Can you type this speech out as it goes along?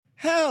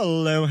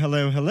Hello,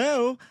 hello,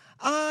 hello.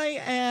 I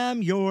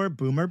am your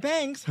Boomer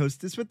Banks,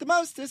 hostess with the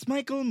mostest,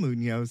 Michael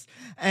Munoz.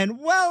 And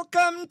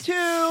welcome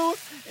to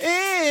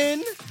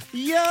In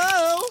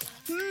Yo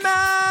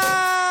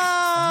Mouth.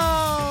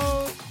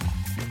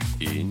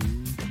 In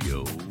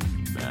Yo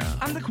Mouth.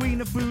 I'm the queen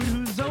of food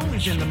who's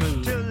always in the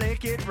mood to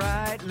lick it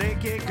right,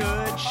 lick it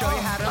good, show you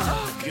how to.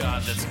 Oh,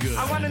 God, that's good.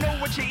 I want to know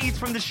what you eat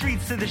from the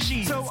streets to the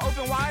sheets. So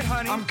open wide,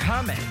 honey. I'm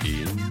coming.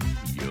 In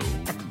Yo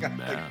Got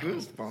the Mouth.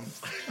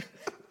 goosebumps.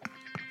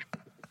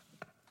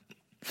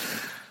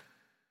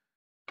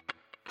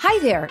 Hi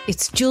there,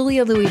 it's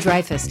Julia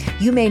Louis-Dreyfus.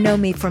 You may know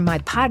me from my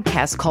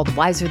podcast called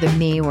Wiser Than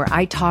Me, where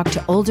I talk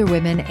to older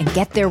women and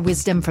get their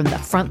wisdom from the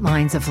front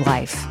lines of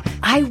life.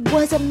 I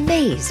was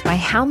amazed by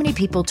how many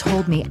people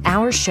told me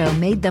our show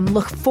made them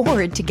look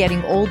forward to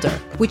getting older,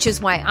 which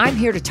is why I'm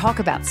here to talk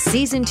about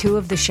season 2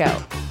 of the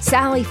show.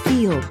 Sally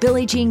Field,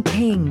 Billie Jean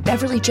King,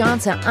 Beverly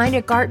Johnson,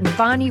 Ina Garten,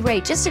 Bonnie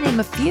Raitt, just to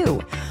name a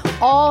few.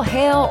 All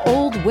hail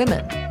old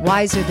women.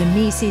 Wiser Than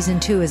Me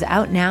season 2 is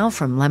out now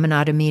from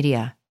Lemonada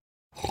Media.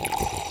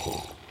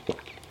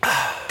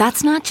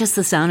 That's not just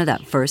the sound of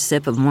that first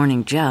sip of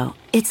Morning Joe.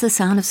 It's the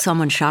sound of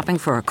someone shopping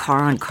for a car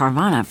on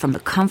Carvana from the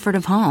comfort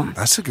of home.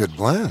 That's a good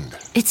blend.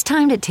 It's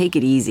time to take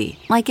it easy,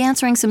 like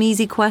answering some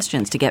easy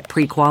questions to get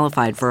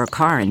pre-qualified for a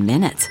car in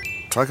minutes.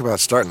 Talk about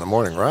starting the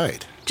morning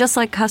right. Just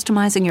like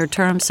customizing your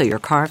terms so your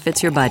car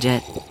fits your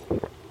budget.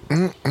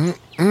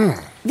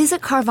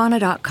 Visit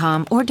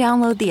Carvana.com or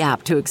download the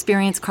app to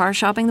experience car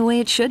shopping the way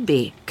it should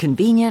be.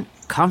 Convenient,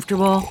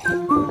 comfortable.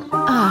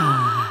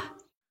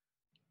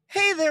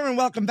 Hey there and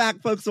welcome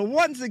back, folks. So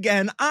once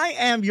again, I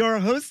am your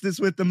hostess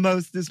with the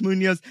mostest,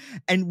 Munoz,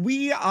 and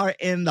we are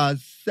in the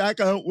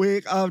second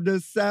week of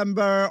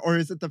December, or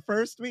is it the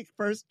first week?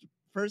 First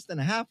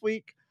and a half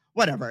week?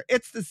 Whatever.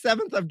 It's the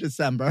 7th of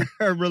December,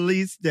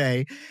 release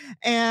day.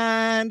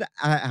 And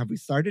have we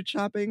started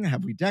shopping?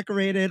 Have we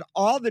decorated?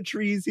 All the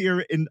trees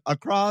here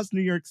across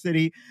New York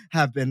City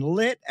have been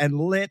lit and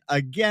lit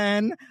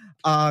again.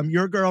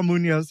 Your girl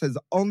Munoz has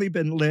only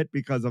been lit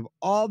because of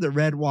all the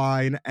red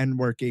wine and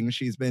working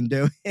she's been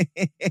doing.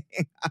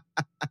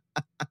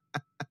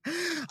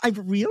 I've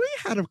really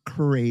had a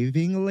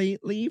craving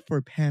lately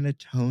for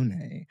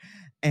panettone.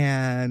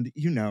 And,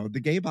 you know, the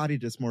gay body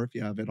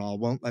dysmorphia of it all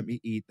won't let me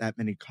eat that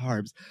many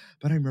carbs.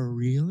 But I'm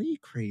really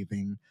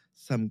craving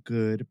some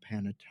good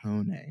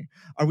panettone.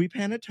 Are we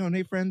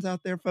panettone friends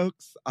out there,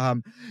 folks?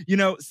 You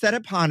know,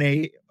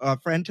 Setapane, a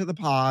friend to the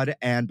pod,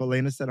 and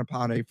Belena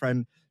Setapane,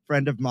 friend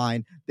of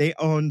mine, they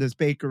own this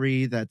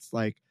bakery that's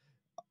like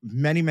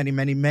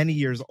many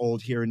years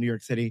old here in New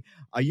York City.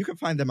 You can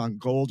find them on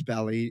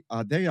Goldbelly.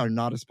 They are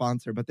not a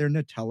sponsor, but their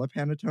Nutella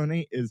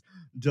panettone is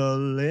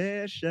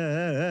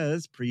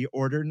delicious.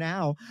 Pre-order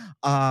now.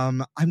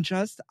 I'm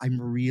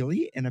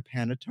really in a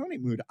panettone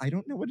mood. I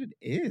don't know what it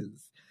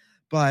is,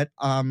 but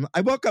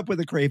I woke up with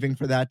a craving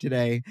for that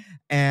today,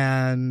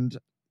 and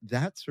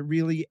that's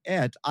really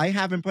it. I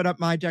haven't put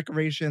up my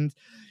decorations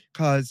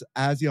because,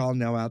 as you all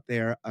know out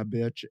there, a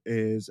bitch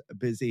is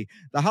busy.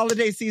 The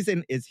holiday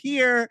season is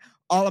here.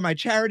 All of my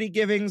charity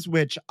givings,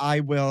 which I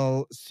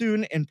will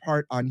soon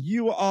impart on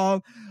you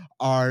all,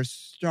 are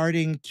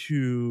starting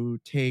to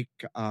take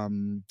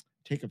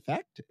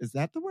effect. Is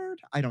that the word?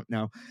 I don't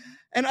know.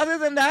 And other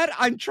than that,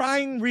 I'm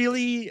trying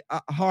really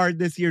hard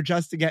this year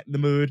just to get in the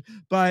mood.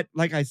 But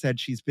like I said,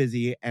 she's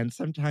busy, and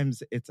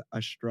sometimes it's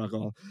a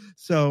struggle.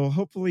 So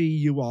hopefully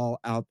you all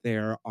out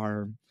there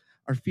are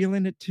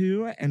feeling it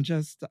too, and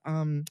just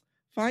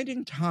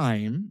finding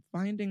time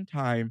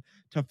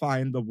to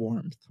find the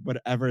warmth,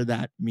 whatever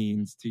that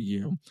means to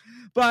you.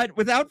 But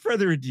without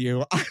further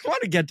ado, I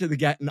want to get to the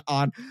getting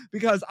on,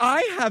 because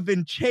I have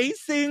been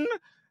chasing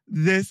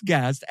this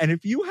guest. And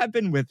if you have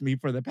been with me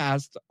for the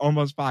past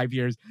almost 5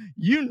 years,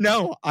 you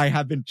know I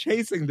have been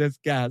chasing this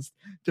guest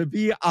to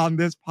be on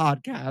this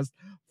podcast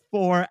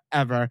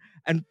forever.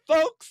 And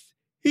folks,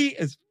 he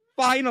is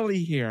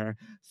finally here.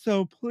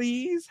 So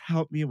please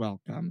help me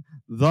welcome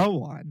the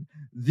one,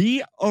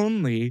 the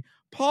only,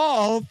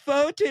 Paul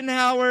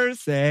Photenhauer.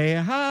 Say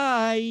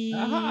hi.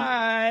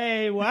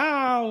 Hi.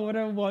 Wow, what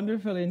a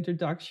wonderful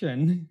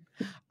introduction.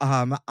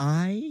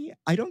 I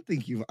don't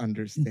think you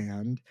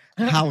understand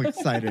how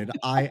excited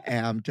I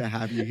am to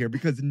have you here,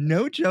 because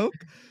no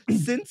joke,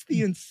 since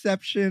the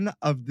inception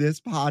of this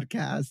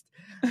podcast,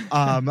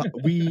 I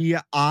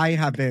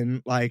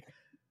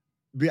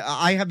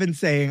have been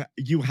saying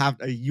you have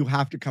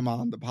to come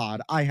on the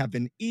pod. I have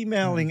been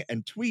emailing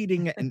and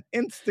tweeting and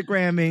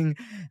Instagramming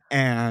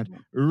and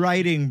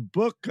writing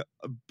book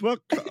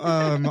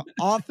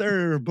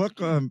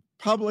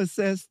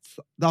publicists,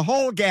 the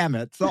whole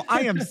gamut. So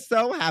I am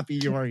so happy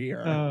you are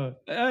here.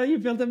 You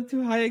built up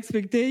too high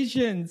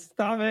expectations.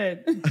 Stop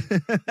it.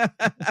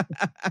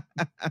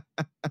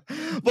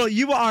 Well,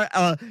 you are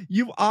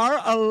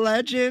a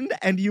legend,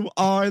 and you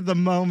are the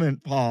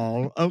moment,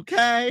 Paul.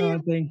 Okay. Oh,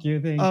 thank you.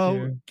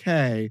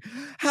 Okay.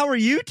 How are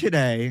you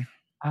today?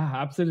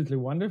 Absolutely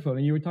wonderful.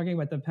 And you were talking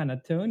about the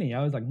panettone.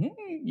 I was like,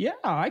 yeah,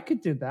 I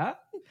could do that.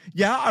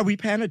 Yeah, are we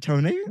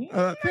panettone?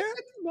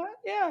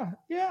 Yeah.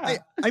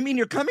 I mean,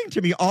 you're coming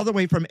to me all the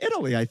way from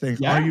Italy, I think.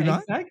 Yeah, Are you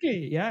not?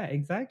 exactly. Yeah,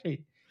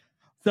 exactly.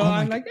 So Oh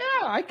my I'm like,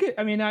 yeah, I could.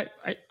 I mean, I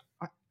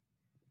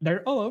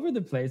they're all over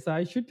the place. So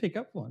I should pick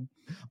up one.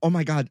 Oh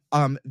my God.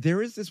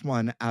 There is this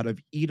one out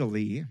of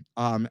Italy,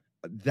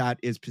 that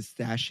is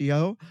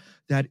pistachio,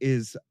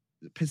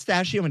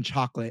 and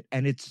chocolate,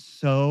 and it's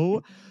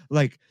so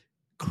like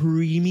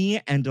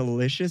creamy and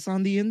delicious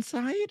on the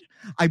inside.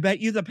 I bet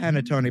you the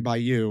panettone by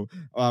you.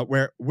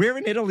 Where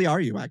in Italy are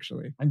you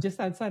actually? I'm just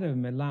outside of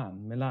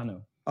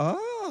Milano.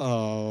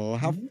 Oh,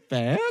 how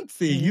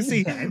fancy! You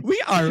see,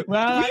 we are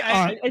Well,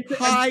 it's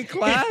high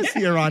class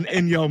here on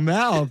In Your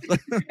Mouth.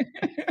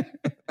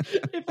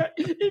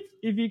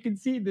 If you could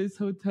see this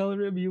hotel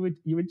room, you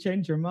would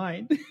change your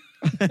mind.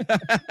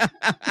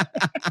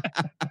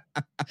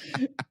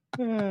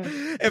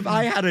 If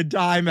I had a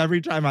dime every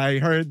time I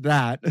heard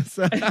that.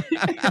 So.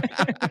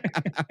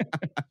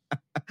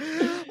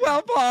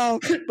 Well, Paul,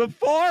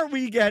 before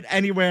we get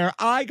anywhere,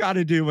 I got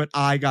to do what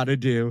I got to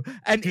do.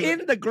 And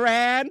in the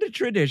grand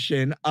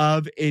tradition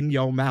of In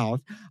Your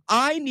Mouth,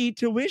 I need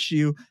to wish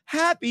you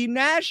Happy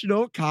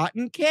National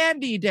Cotton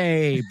Candy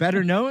Day,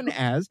 better known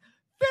as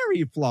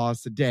Fairy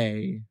Floss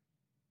Day.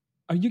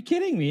 Are you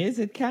kidding me? Is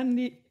it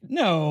candy?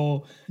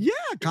 No. Yeah,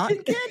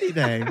 Cotton Candy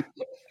Day.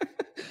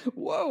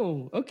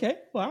 Whoa. Okay.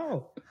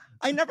 Wow.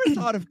 I never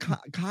thought of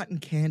cotton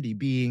candy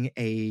being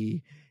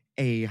a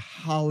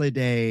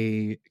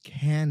holiday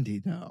candy,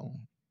 though.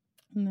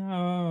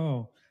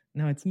 No,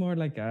 it's more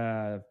like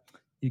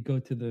you go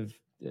to the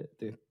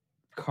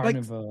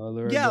carnival,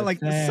 or like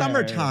the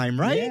summertime,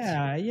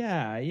 right?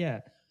 Yeah.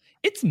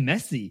 It's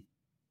messy.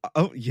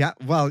 Oh yeah.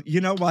 Well,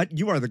 you know what?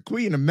 You are the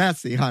queen of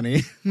messy,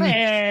 honey.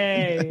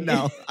 Hey.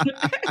 No.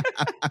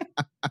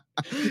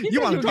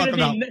 You want to talk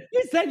about?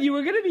 You said you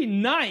were going to be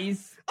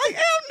nice. I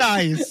am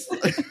nice.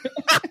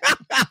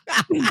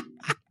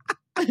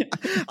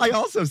 I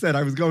also said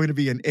I was going to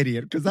be an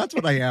idiot, because that's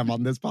what I am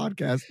on this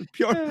podcast.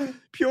 Pure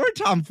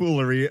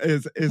tomfoolery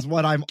is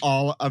what I'm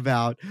all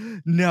about.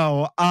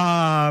 No,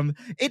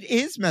 it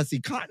is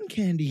messy. Cotton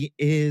candy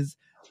is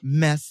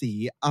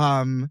messy.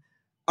 And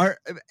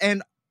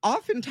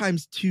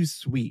oftentimes too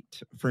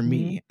sweet for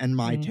me and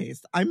my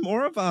taste. I'm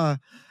more of a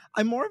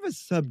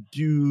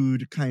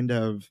subdued kind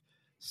of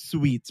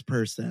sweets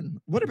person.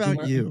 What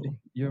about you?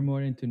 You're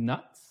more into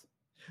nuts?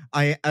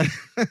 Sorry,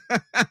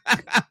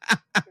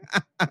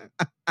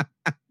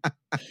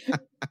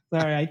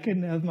 I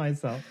couldn't help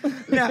myself.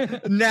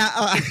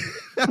 Now,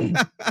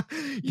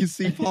 you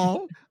see,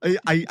 Paul,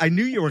 I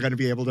knew you were going to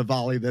be able to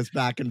volley this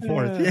back and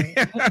forth.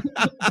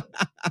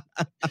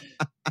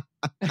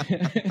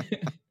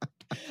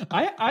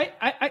 I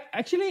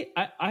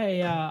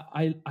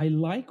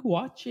like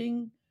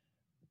watching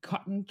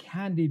cotton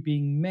candy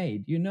being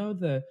made. You know,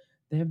 they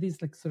have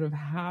these like sort of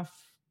half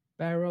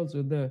barrels,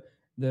 or the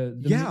sort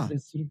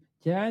of,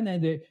 and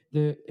then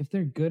if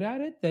they're good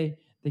at it, they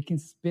can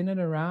spin it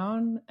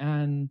around,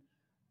 and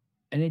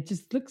it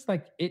just looks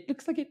like it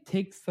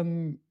takes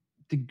some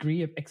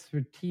degree of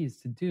expertise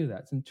to do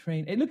that, some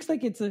train. It looks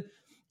like it's a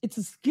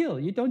skill.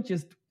 You don't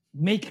just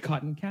make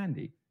cotton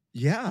candy.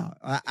 Yeah,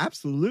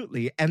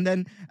 absolutely. And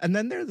then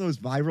there are those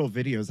viral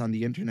videos on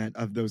the internet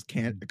of those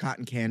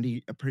cotton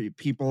candy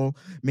people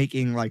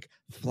making like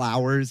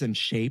flowers and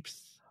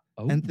shapes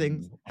and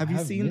things. Have you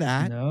seen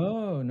that?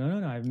 No.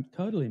 I've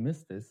totally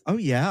missed this. Oh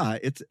yeah,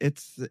 it's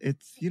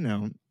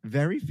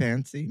very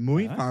fancy,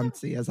 muy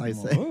fancy, as I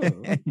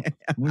say.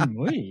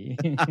 Muy.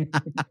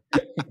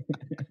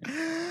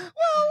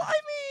 Well, I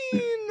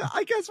mean,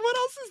 I guess what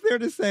else is there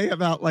to say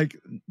about like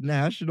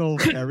National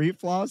Fairy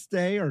Floss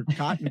Day or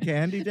Cotton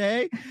Candy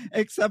Day,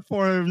 except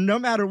for no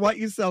matter what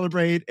you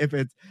celebrate, if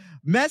it's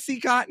messy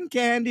cotton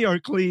candy or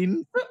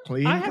clean.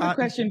 I have a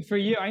question for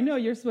you. I know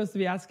you're supposed to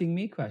be asking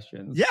me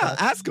questions. Yeah,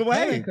 ask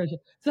away.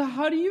 So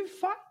how do you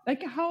find,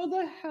 like, how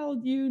the hell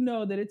do you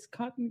know that it's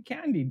Cotton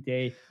Candy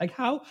Day? Like,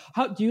 how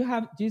do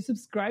you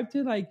subscribe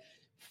to like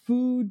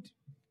food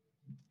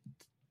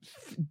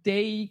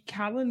day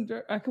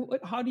calendar?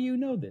 How do you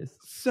know this?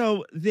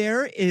 So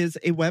there is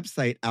a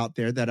website out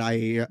there that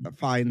I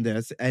find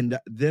this, and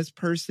this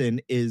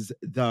person is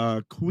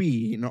the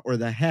queen or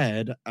the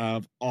head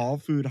of all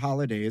food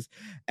holidays,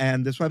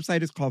 and this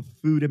website is called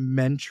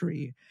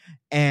Foodimentary,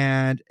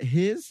 and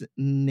his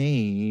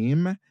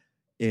name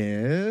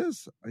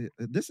is,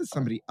 this is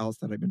somebody else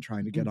that I've been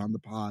trying to get on the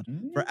pod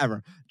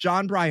forever,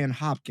 John Brian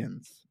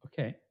Hopkins.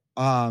 Okay.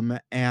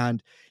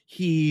 And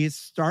he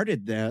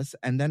started this,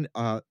 and then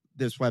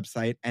this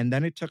website, and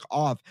then it took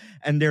off.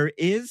 And there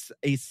is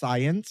a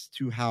science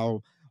to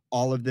how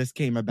all of this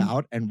came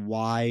about and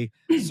why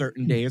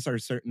certain days are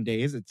certain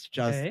days. It's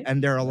just,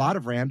 and there are a lot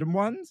of random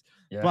ones,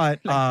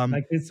 but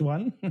like this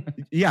one.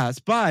 Yes,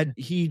 but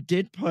he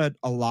did put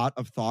a lot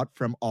of thought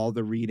from all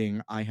the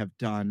reading I have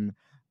done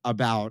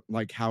about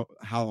like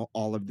how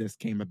all of this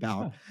came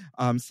about.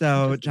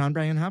 So John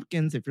Brian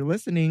Hopkins, if you're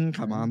listening,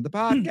 come on the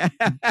podcast.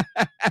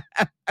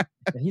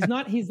 He's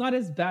not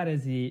as bad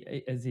as he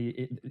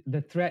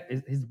the threat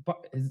is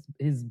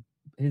his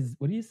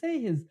what do you say,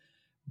 his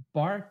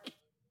bark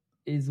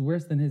is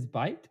worse than his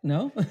bite?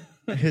 No?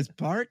 His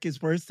bark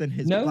is worse than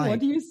his No, bite. what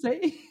do you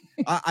say?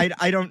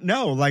 I don't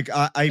know. Like,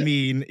 I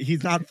mean,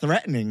 he's not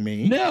threatening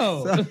me.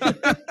 No. So-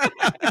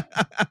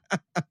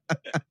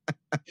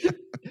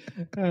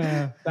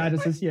 Bad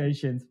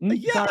associations.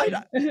 Yeah. Sorry.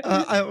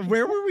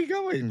 Where were we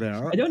going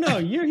there? I don't know.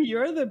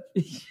 You're the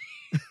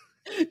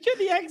you're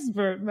the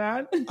expert,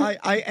 man.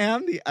 I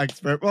am the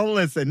expert. Well,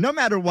 listen, no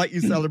matter what you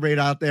celebrate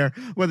out there,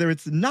 whether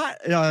it's not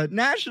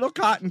National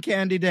Cotton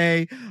Candy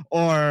Day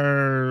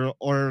or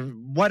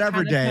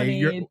whatever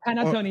day,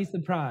 Panettone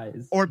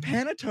Surprise. or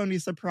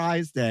Panettone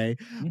Surprise Day,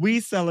 we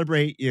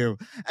celebrate you.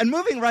 And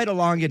moving right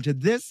along into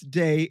this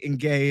day in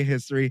gay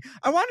history,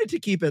 I wanted to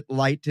keep it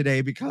light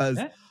today because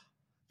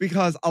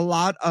a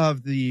lot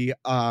of the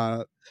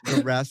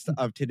rest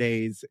of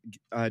today's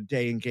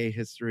day in gay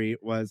history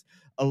was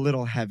a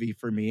little heavy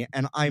for me,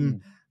 and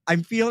I'm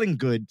feeling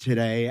good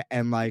today,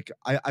 and like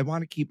I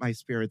want to keep my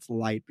spirits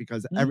light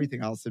because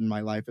everything else in my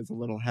life is a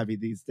little heavy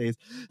these days.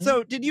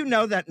 So did you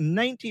know that in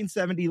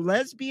 1970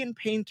 lesbian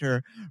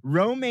painter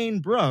Romaine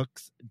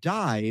Brooks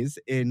dies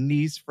in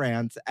Nice,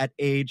 France at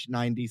age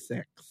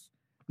 96?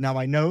 Now,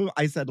 I know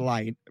I said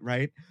light,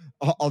 right?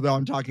 Although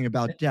I'm talking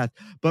about death.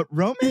 But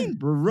Romaine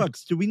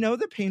Brooks, do we know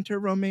the painter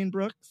Romaine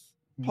Brooks,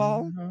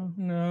 Paul?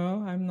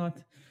 No, I'm not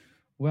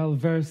well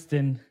versed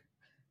in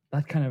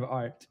that kind of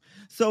art.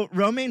 So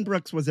Romaine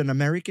Brooks was an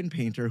American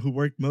painter who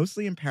worked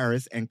mostly in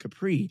Paris and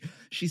Capri.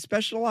 She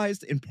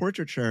specialized in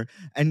portraiture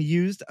and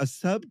used a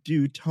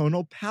subdued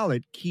tonal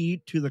palette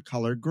keyed to the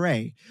color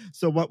gray.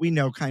 So what we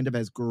know kind of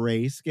as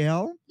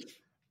grayscale.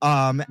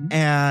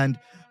 And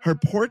her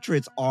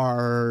portraits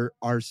are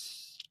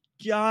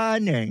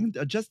stunning,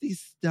 just these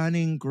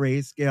stunning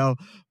grayscale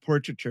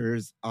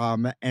portraitures.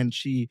 And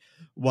she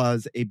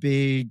was a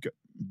big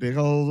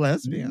old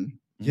lesbian,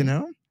 you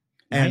know?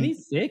 And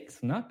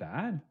 96, not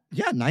bad.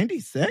 Yeah,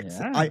 96.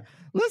 Yeah.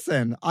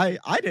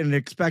 I didn't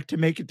expect to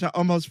make it to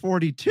almost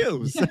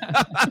 42.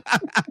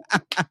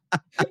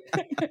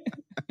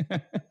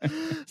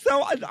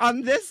 So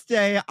on this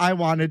day, I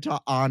wanted to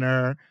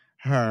honor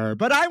her,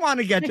 but I want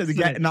to get to the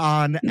getting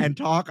on and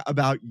talk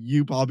about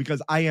you, Paul,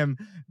 because I am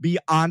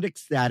beyond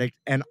ecstatic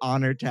and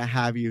honored to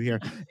have you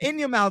here. In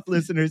Your Mouth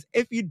listeners,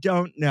 if you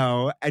don't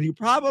know, and you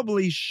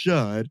probably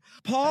should,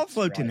 Paul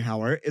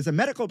Photenhauer is a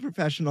medical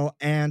professional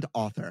and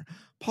author.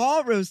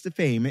 Paul rose to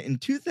fame in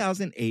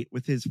 2008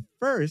 with his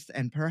first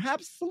and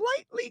perhaps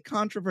slightly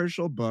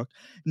controversial book,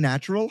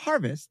 Natural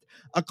Harvest,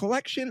 a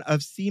collection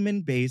of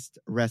semen-based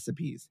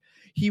recipes.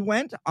 He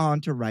went on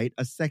to write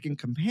a second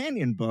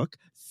companion book,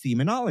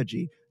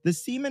 Semenology, the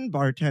Semen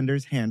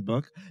Bartender's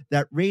Handbook,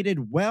 that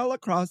rated well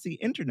across the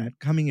internet,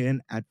 coming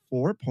in at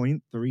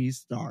 4.3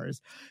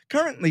 stars.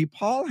 Currently,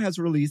 Paul has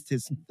released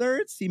his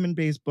third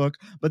semen-based book,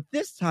 but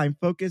this time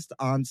focused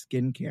on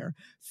skincare.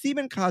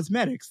 Semen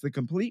Cosmetics, the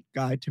complete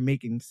guide to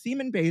making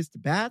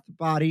semen-based bath,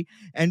 body,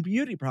 and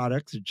beauty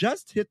products,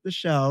 just hit the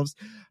shelves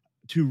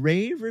to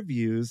rave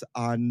reviews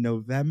on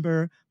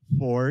November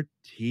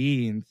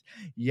 14th.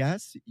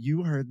 Yes,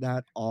 you heard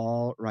that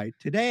all right.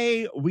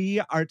 Today, we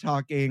are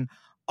talking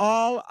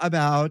all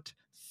about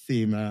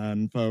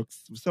semen,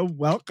 folks. So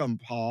welcome,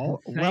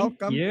 Paul.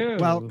 Welcome.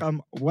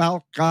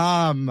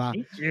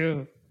 Thank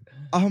you.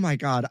 Oh my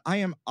God, I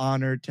am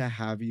honored to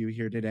have you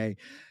here today.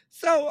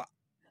 So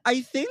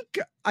I think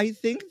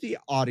the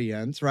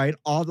audience, right?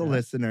 All the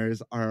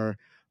listeners are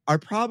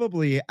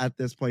probably at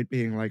this point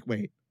being like,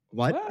 wait,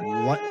 what?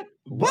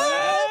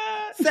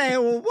 Say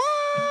what?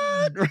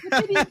 What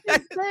did he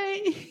just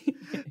say?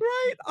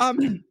 Right.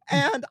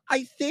 And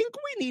I think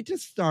we need to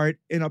start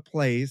in a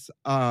place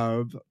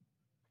of,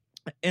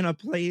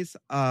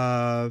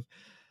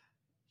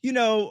 you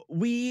know,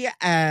 we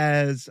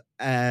as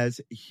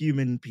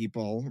human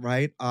people,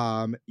 right,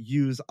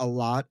 use a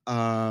lot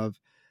of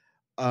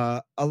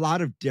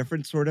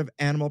different sort of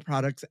animal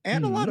products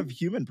and a lot of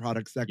human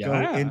products that go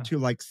into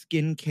like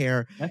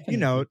skincare. Definitely. You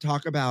know,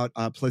 talk about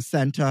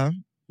placenta,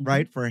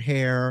 right, for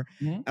hair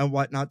and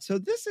whatnot. So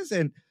this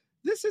isn't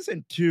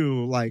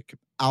too like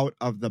out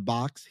of the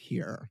box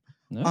here.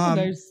 No,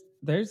 there's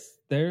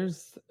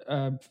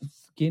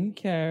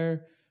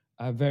skincare,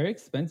 very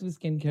expensive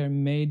skincare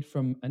made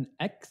from an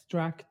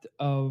extract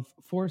of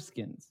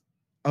foreskins.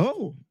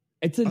 Oh,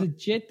 it's a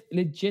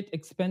legit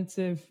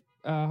expensive,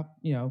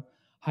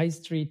 high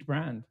street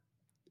brand.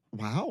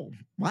 Wow.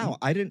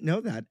 I didn't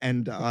know that.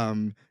 And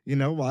you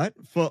know what?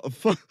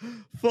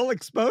 Full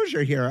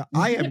exposure here.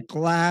 I am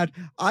glad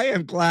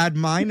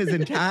mine is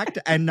intact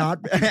and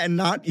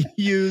not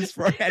used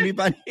for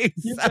anybody.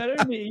 You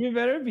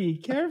better be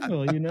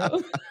careful, you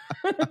know.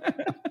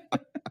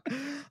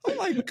 Oh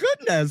my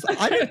goodness.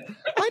 I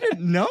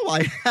didn't know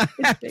I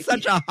had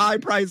such a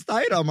high-priced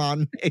item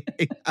on me.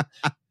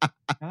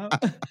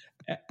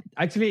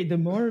 Actually, the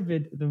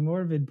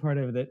morbid part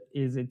of it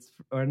is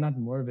not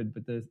morbid,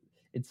 but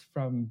it's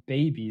from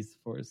babies'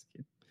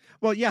 foreskin.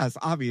 Well, yes,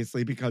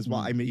 obviously, because,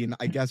 well, I mean,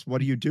 I guess, what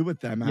do you do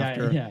with them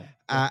after? You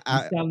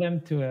sell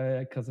them to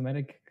a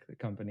cosmetic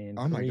company in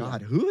Korea. My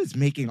God, who is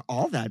making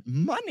all that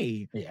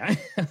money? Yeah.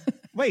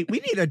 Wait,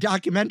 we need a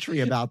documentary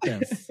about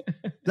this.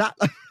 That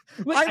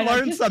But- I and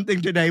learned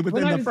something today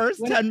within the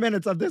first 10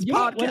 minutes of this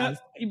podcast.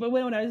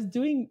 When I was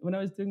doing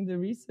the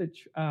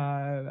research,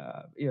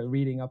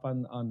 reading up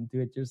on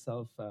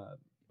do-it-yourself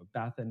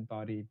bath and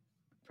body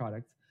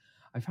products,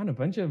 I found a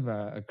bunch of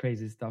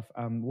crazy stuff.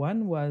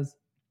 One was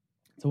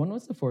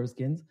the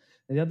foreskins,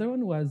 and the other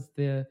one was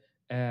the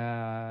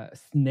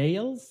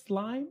snail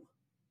slime.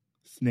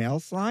 Snail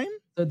slime?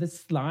 So the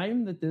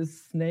slime that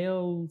this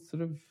snail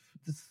sort of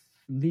just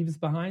leaves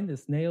behind, the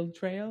snail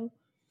trail,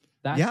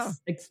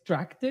 that's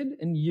extracted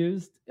and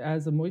used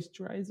as a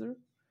moisturizer.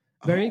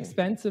 Very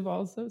expensive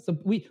also. So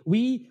we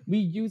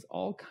use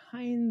all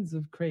kinds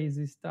of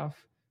crazy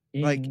stuff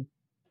in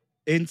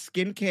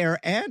skincare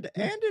and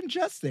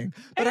ingesting.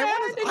 But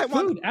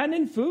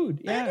in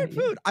food.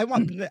 I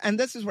want, and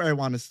this is where I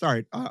want to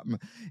start.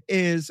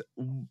 Is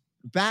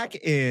back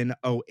in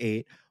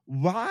 2008,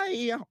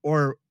 why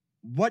or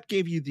what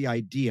gave you the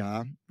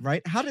idea,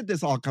 right? How did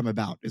this all come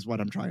about is what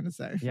I'm trying to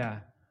say. Yeah.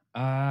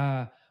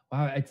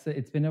 Wow,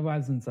 it's been a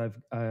while since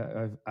I've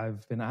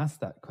been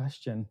asked that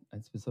question.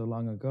 It's been so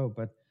long ago,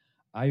 but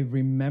I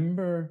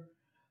remember,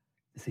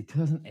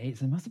 2008,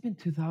 so it must have been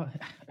 2000,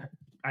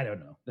 I don't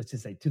know, let's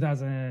just say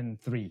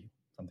 2003,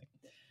 something.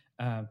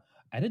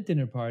 At a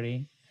dinner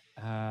party,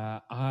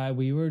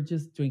 we were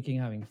just drinking,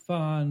 having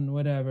fun,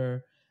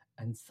 whatever,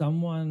 and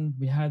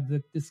we had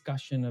the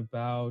discussion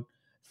about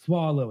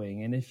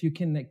swallowing, and if you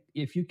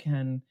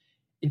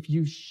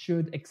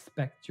should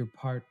expect your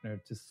partner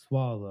to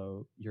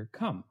swallow your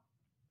cum,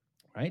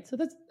 right? So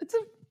it's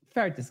a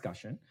fair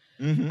discussion.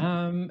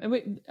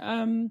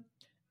 Mm-hmm.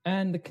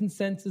 And the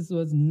consensus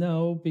was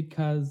no,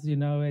 because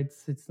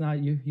it's not,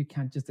 you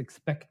can't just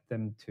expect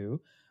them to.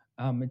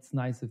 It's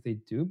nice if they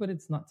do, but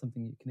it's not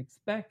something you can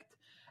expect.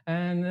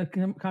 And the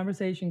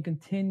conversation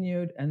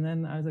continued, and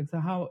then I was like, so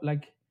how,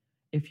 like,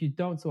 if you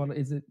don't swallow,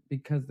 is it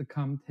because the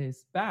cum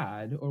tastes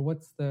bad, or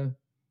what's the,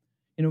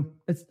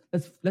 let's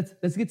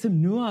get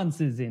some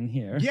nuances in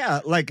here. Yeah,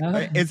 like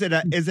is it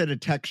a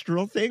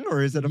textural thing,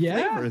 or is it a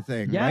flavor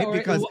thing? Yeah,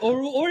 right?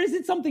 Or is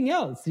it something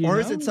else?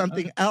 Is it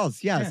something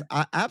else? Yes,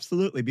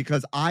 absolutely.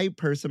 Because I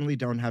personally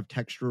don't have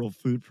textural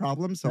food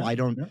problems, so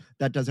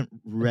that doesn't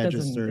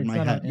register in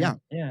my head. Yeah.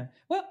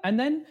 Well, and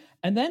then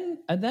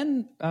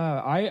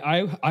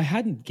I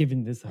hadn't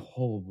given this a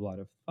whole lot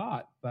of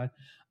thought, but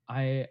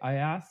I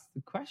asked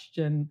the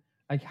question,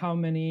 like, how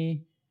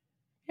many.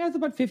 Yeah, it's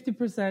about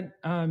 50%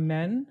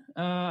 men.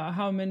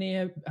 How many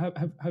have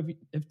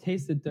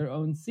tasted their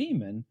own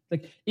semen?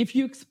 Like, if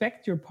you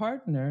expect your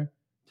partner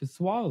to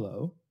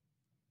swallow,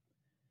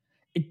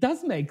 it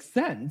does make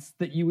sense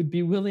that you would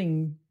be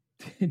willing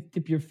to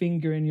dip your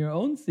finger in your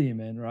own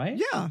semen, right?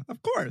 Yeah,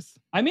 of course.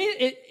 I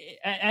mean,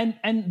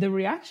 and the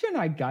reaction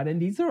I got, and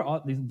these are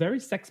all these very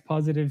sex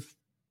positive,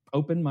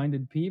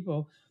 open-minded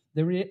people.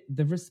 The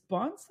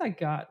response I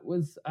got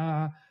was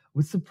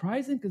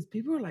surprising, because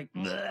people were like,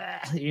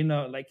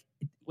 like,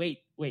 wait,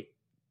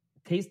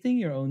 tasting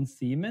your own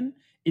semen,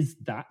 is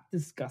that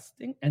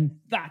disgusting? And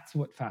that's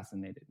what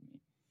fascinated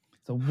me.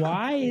 So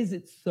why is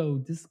it so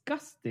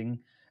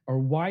disgusting, or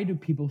why do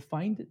people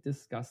find it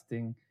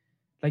disgusting?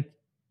 Like,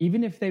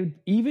 even if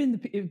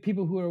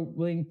people who are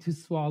willing to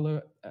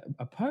swallow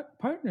a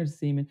partner's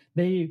semen,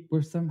 they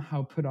were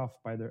somehow put off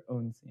by their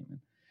own semen.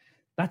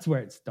 That's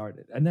where it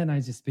started. And then I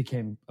just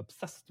became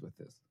obsessed with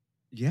this.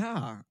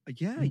 Yeah.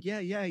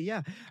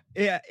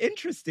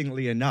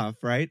 Interestingly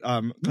enough, right?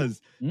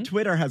 Because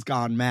Twitter has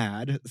gone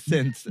mad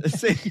since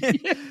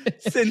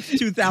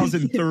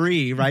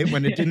 2003, right?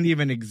 When it didn't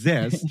even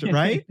exist,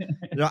 right?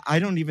 I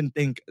don't even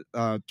think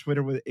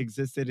Twitter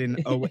existed in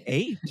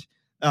 2008,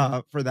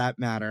 for that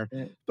matter.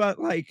 But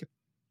like,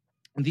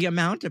 the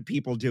amount of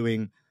people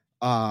doing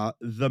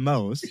the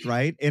most,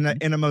 right, in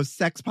a most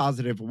sex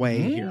positive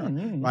way here,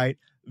 right,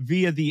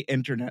 via the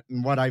internet,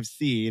 and what I've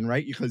seen,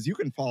 right, because you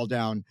can fall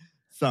down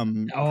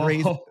some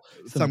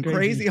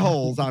crazy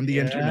holes on the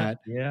internet.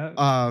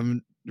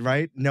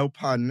 Right? No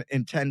pun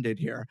intended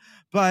here.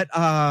 But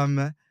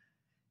the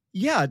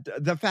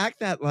fact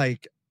that,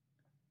 like,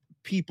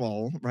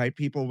 people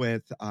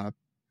with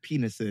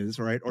penises,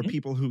 right, or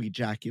people who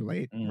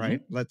ejaculate,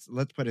 right? Let's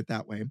put it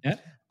that way.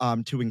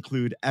 To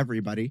include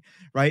everybody,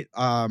 right?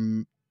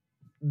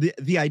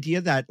 The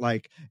idea that,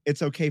 like,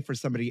 it's okay for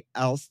somebody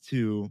else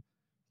to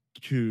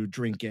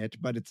drink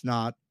it, but it's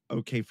not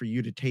okay for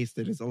you to taste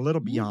it, is a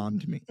little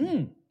beyond me.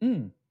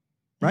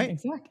 Right?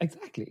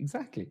 Exactly.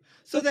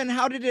 So then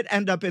how did it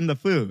end up in the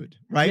food,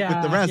 right?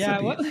 With the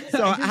recipe.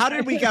 So how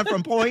did we get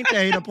from point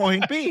A to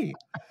point B?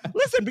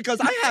 Listen, because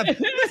I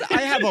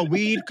have a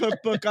weed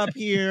cookbook up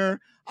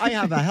here. I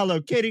have a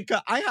Hello Kitty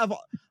I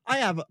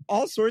have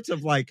all sorts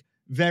of, like,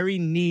 very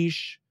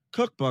niche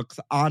cookbooks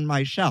on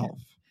my shelf,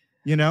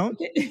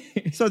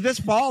 So this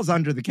falls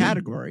under the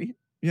category,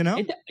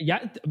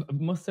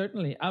 most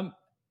certainly.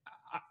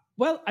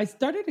 Well, I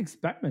started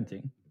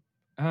experimenting.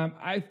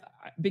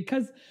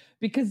 Because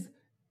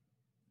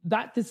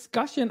that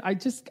discussion, I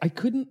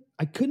couldn't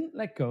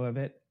let go of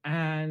it,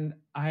 and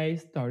I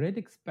started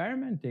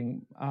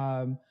experimenting.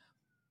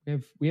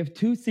 We have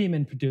 2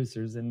 semen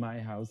producers in my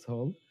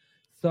household,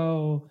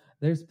 so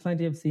there's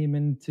plenty of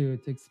semen to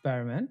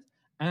experiment.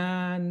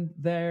 And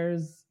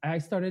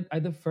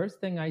the first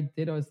thing I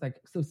did, I was like,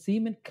 so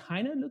semen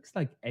kind of looks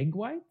like egg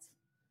whites.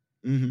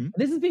 Mm-hmm.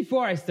 This is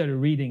before I started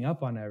reading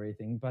up on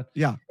everything, but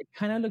Yeah. it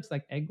kind of looks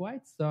like egg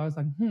whites. So I was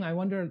like, I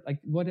wonder, like,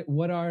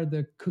 what are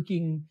the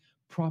cooking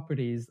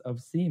properties of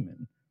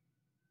semen?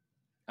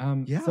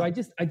 So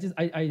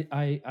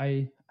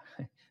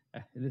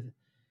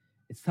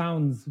it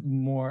sounds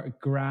more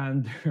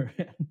grander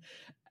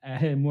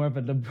and more of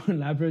a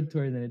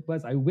laboratory than it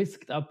was. I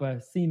whisked up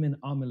a semen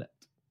omelette.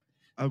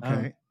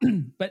 Okay.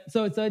 But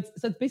so it's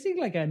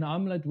basically like an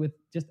omelet with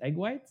just egg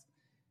whites.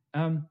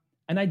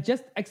 And I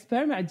just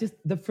experimented.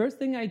 The first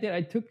thing I did,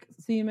 I took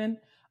semen,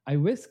 I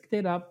whisked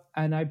it up,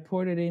 and I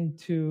poured it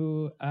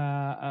into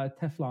a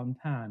Teflon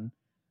pan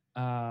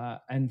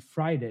and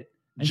fried it.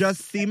 And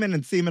just semen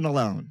and semen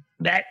alone.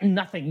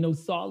 Nothing, no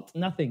salt,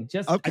 nothing.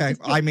 Just okay.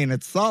 I mean,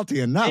 it's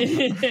salty enough.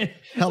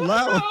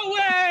 Hello. No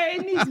way,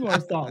 it needs more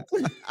salt.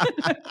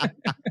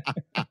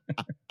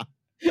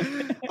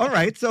 All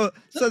right. So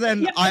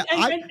then what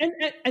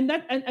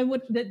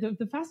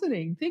the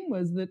fascinating thing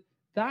was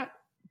that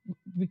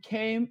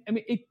became. I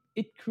mean,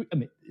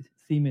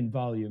 semen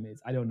volume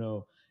is. I don't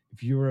know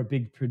if you're a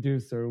big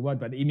producer or what,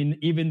 but I mean,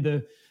 even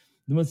the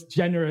most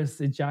generous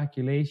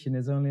ejaculation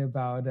is only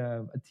about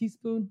a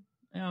teaspoon.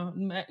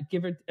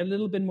 Give it a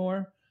little bit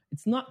more.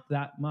 It's not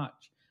that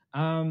much.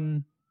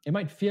 It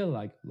might feel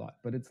like a lot,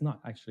 but it's not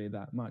actually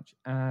that much.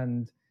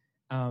 And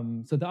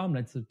so the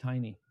omelets are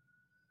tiny.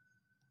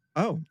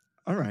 Oh,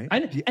 all right.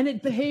 And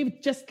it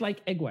behaved just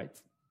like egg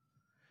whites.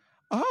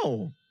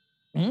 Oh.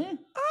 Mm?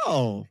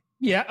 Oh.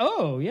 Yeah.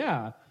 Oh,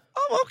 yeah.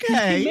 Oh,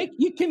 okay.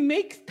 You can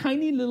make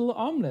tiny little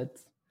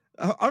omelets.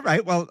 All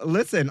right. Well,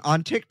 listen,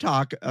 on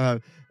TikTok,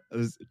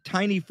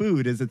 tiny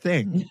food is a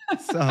thing.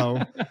 So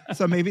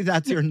maybe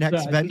that's your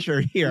next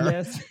venture here.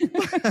 Yes.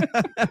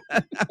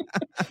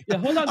 Yeah,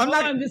 hold on.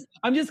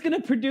 I'm just going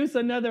to produce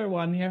another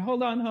one here.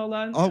 Hold on.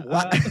 Oh,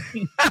 what?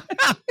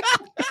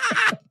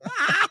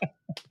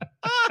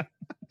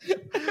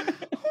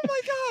 Oh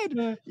my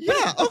God.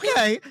 Yeah,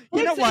 okay.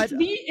 You know what?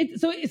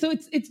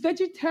 It's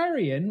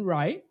vegetarian,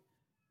 right?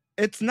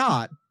 It's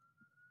not.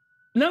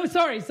 No,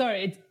 sorry. It's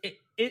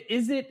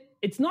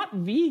not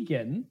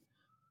vegan.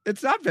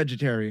 It's not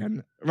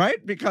vegetarian,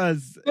 right?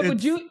 Because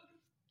it's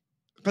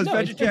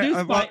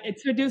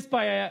produced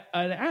by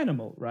an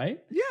animal,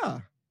 right?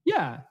 Yeah.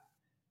 Yeah.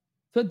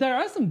 So there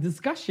are some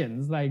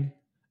discussions like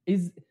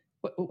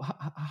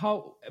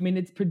how I mean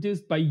it's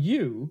produced by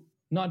you,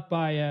 not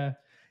by a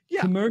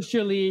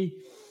commercially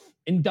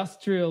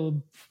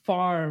industrial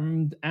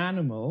farmed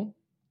animal.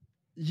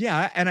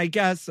 Yeah, and I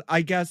guess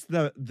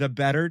the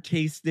better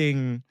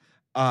tasting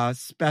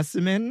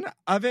specimen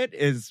of it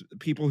is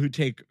people who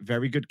take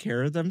very good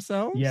care of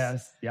themselves.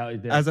 Yes, yeah,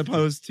 as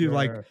opposed to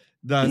like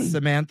the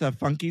Samantha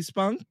Funky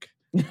Spunk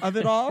of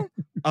it all,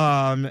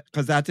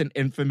 because that's an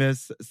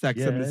infamous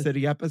Sex and the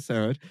City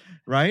episode,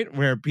 right,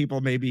 where people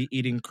may be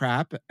eating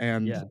crap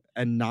and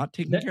not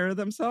taking care of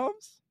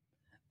themselves.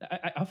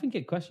 I often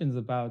get questions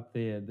about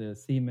the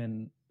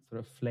semen sort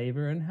of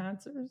flavor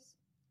enhancers.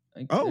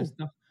 Like,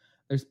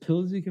 there's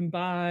pills you can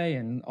buy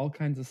and all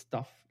kinds of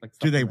stuff.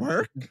 Do they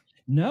work?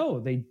 No,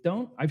 they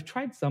don't. I've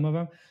tried some of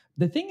them.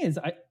 The thing is,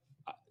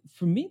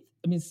 for me,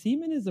 I mean,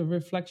 semen is a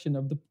reflection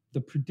of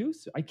the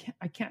producer. I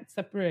can't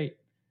separate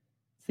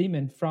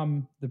semen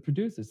from the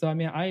producer. So I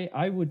mean,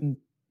 I wouldn't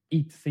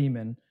eat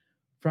semen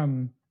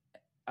from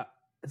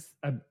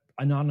an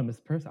anonymous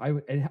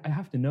person. I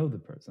have to know the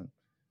person.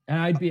 And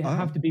I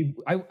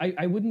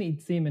wouldn't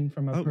eat semen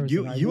from a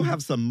person. You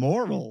have some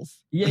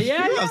morals.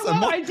 Yeah.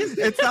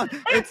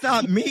 It's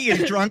not me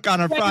drunk on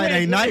a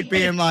Friday night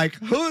being like,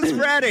 who's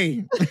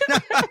ready?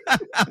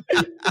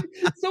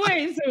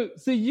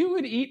 So you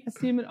would eat a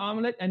semen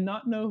omelet and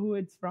not know who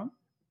it's from?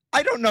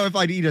 I don't know if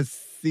I'd eat a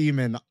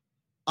semen.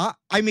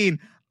 I mean,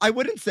 I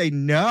wouldn't say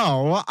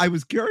no. I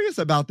was curious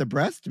about the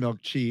breast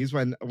milk cheese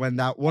when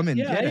that woman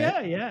did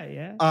it.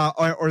 Yeah.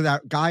 Or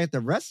that guy at the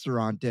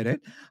restaurant did it.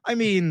 I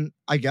mean,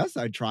 I guess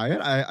I'd try it.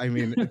 I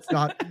mean, it's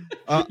not.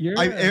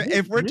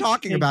 If we're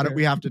talking about it,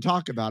 we have to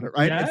talk about it,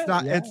 right?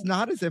 Yeah, It's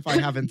not as if I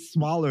haven't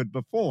swallowed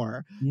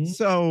before. Mm-hmm.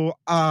 So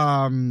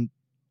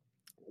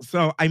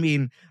I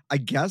mean, I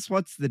guess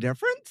what's the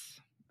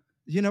difference?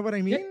 You know what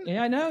I mean?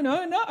 Yeah. No.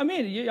 I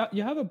mean,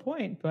 you have a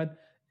point, but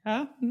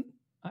I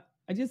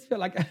just feel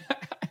like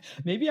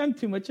maybe I'm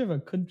too much of a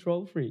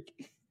control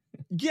freak.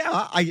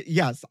 Yeah,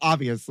 yes,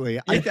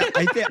 obviously. I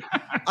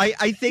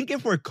think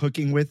if we're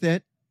cooking with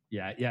it,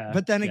 yeah.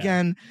 But then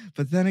again,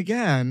 I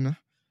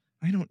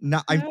don't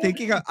know. I'm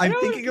thinking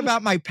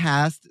about my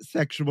past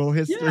sexual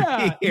history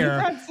here.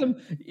 You've had some,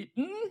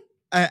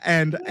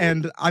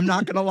 and I'm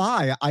not gonna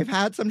lie, I've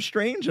had some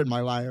strange in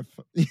my life.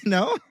 You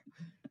know,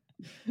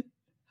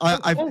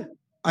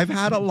 I've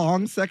had a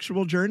long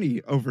sexual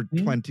journey over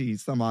 20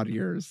 some odd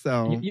years.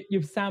 So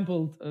you've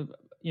sampled,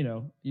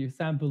 you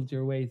sampled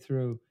your way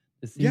through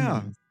the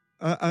seasons.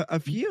 Yeah, a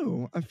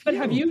few. But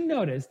have you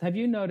noticed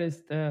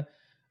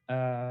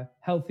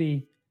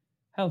healthy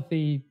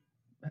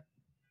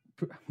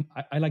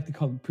I like to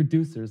call them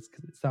producers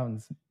because it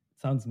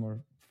sounds more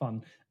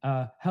fun.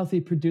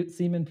 Healthy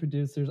semen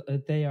producers,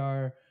 they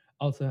are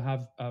also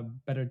have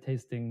better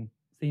tasting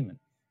semen.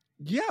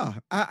 Yeah,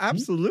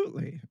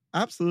 absolutely.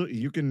 Absolutely.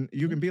 You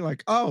can be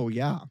like, "Oh,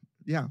 yeah.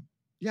 Yeah.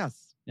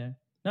 Yes." Yeah.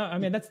 No, I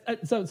mean that's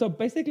so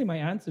basically my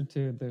answer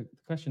to the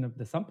question of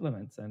the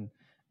supplements and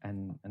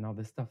all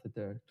this stuff that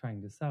they're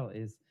trying to sell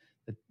is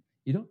that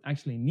you don't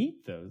actually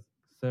need those.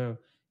 So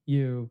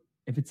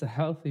if it's a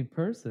healthy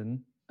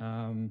person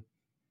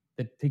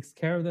that takes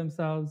care of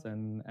themselves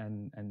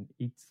and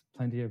eats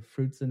plenty of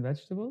fruits and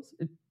vegetables,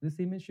 the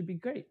semen should be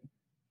great.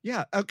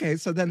 Yeah. Okay.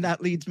 So then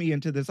that leads me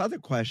into this other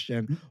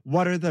question.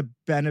 What are the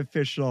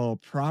beneficial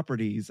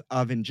properties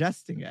of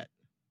ingesting it?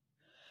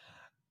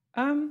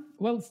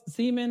 Well,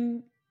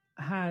 semen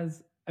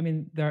has, I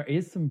mean, there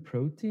is some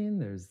protein,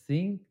 there's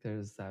zinc,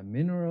 there's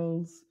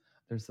minerals,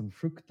 there's some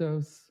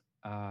fructose,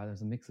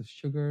 there's a mix of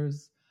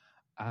sugars.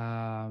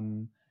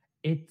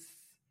 It's,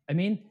 I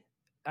mean,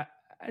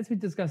 as we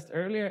discussed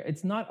earlier,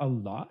 it's not a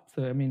lot.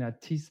 So, I mean, a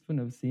teaspoon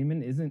of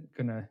semen isn't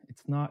gonna,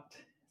 it's not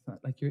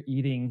like you're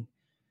eating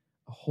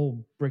a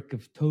whole brick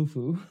of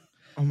tofu.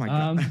 Oh my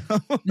God.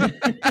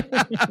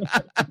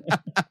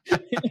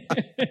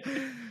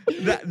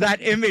 that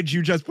image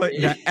you just put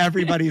in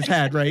everybody's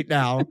head right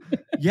now.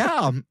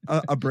 Yeah,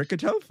 a brick of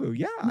tofu.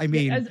 Yeah, I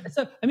mean,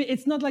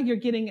 it's not like you're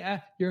getting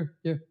your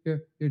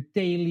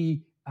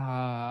daily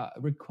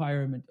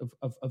requirement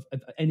of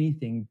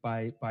anything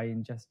by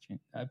ingestion,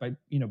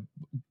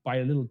 by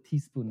a little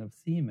teaspoon of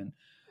semen.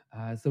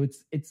 So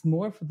it's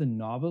more for the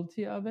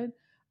novelty of it,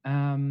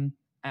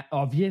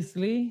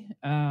 obviously.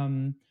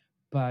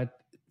 But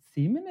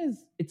semen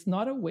it's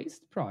not a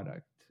waste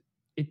product.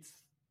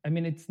 It's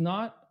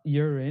not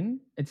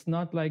urine. It's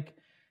not like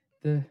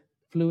the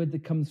fluid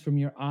that comes from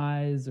your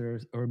eyes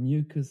or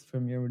mucus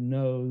from your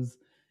nose.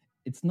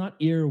 It's not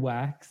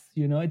earwax,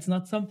 it's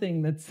not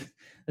something that's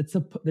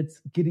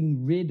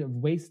getting rid of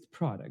waste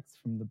products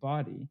from the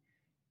body.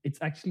 It's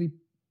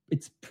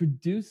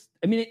produced.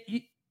 I mean,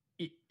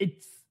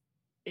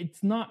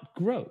 it's not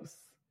gross.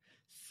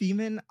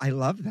 Semen, I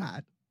love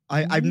that.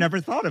 I've never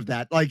thought of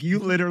that. Like you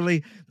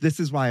literally, this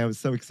is why I was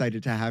so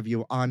excited to have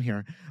you on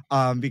here,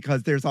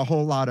 because there's a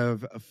whole lot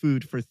of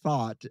food for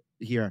thought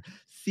here.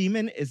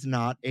 Semen is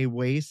not a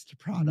waste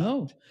product.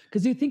 No,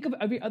 because you think of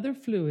every other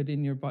fluid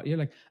in your body. You're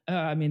like,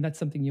 that's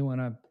something you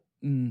want to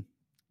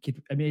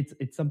keep. I mean,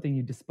 it's something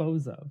you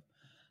dispose of.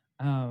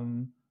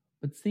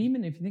 But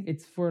semen, if you think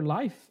it's for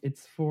life,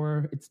 it's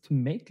to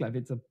make life.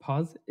 It's a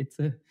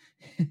positive.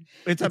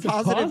 It's a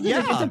positive.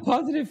 Yeah, it's a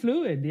positive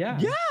fluid. Yeah.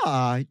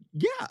 Yeah.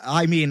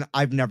 I mean,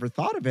 I've never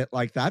thought of it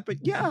like that,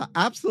 but yeah,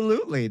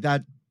 absolutely.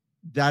 That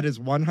is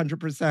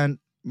 100%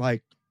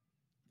 like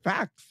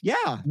facts. Yeah.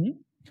 Mm-hmm.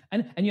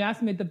 And you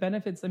asked me the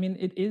benefits. I mean,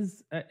 it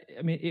is.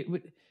 It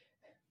would.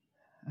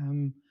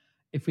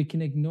 If we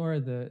can ignore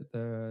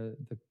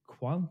the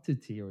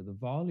quantity or the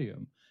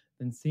volume,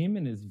 then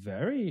semen is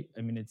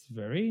it's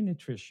very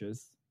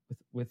nutritious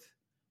with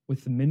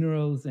the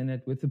minerals in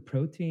it, with the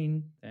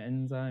protein, the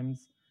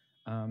enzymes.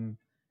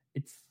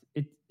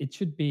 It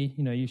should be,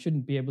 you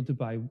shouldn't be able to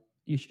buy.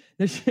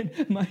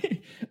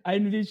 I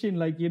envision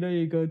like, you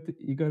go to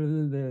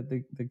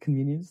the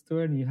convenience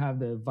store and you have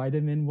the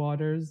vitamin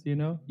waters,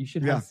 you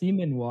should have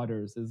semen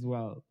waters as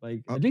well.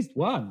 Like at least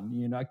one,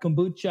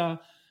 kombucha,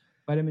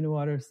 vitamin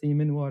water,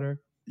 semen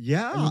water.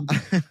 Yeah.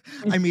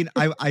 I mean,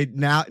 I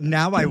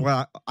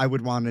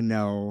would want to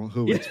know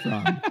who it's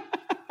from.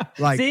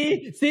 Like,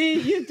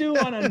 see, you do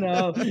want to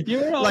know.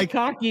 You're all like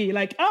cocky,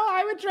 like, oh,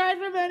 I would try it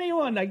from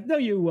anyone. Like, no,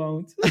 you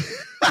won't.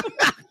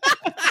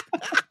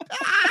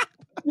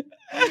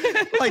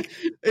 Like,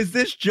 is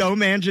this Joe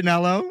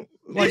Manganiello?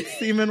 Like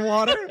semen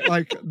water?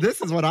 Like,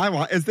 this is what I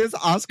want. Is this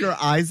Oscar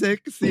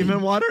Isaac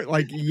semen water?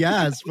 Like,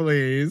 yes,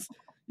 please.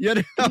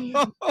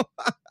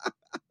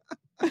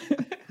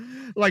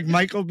 Like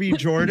Michael B.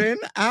 Jordan?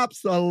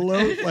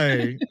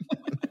 Absolutely.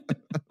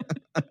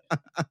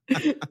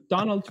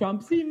 Donald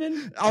Trump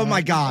semen? Oh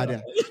my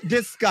God.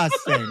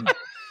 Disgusting.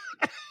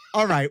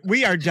 All right,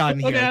 we are done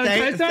here.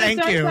 Okay,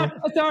 thank you.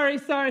 Sorry.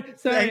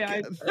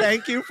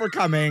 Thank you for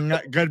coming.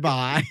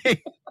 Goodbye.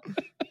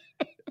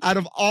 Out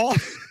of all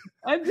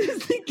all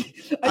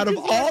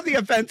the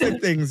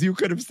offensive things you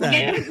could have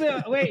said.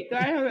 Okay, wait,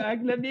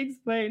 let me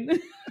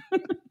explain.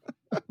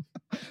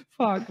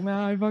 Fuck, man,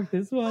 I fucked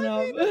this one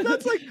up.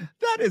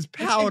 That is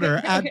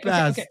powder at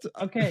best.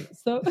 Okay.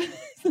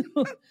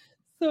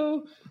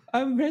 So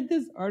I read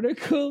this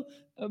article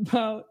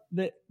about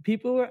that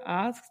people were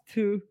asked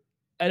to,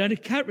 and I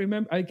can't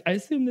remember, I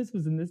assume this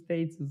was in the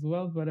States as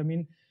well, but I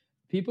mean,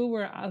 people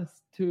were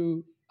asked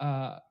to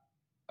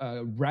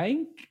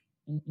rank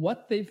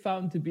what they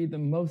found to be the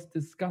most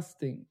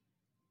disgusting.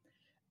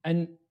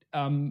 And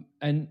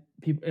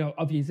people,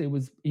 obviously it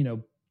was,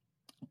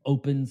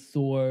 open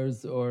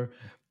sores or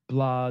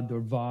blood or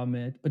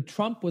vomit, but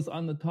Trump was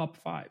on the top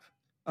 5.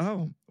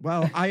 Oh,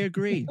 well, I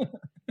agree.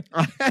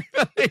 I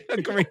really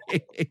agree.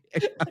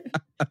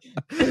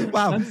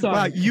 Wow. I'm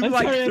sorry. Wow. I'm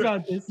sorry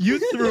about this. You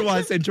threw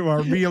us into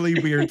a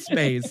really weird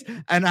space.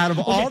 And out of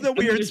all the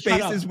weird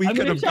spaces we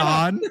could have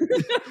gone,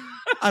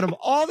 out of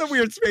all the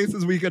weird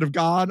spaces we could have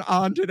gone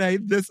on today,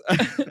 this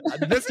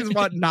is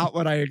not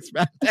what I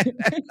expected.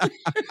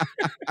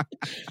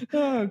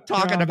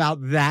 Talking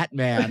about that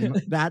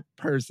man, that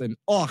person.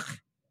 Ugh,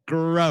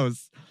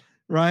 gross.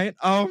 Right?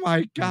 Oh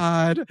my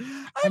God.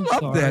 I'm love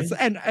sorry. this.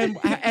 And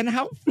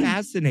how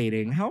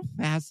fascinating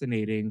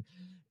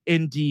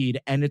indeed.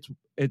 And it's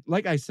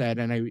like I said,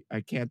 and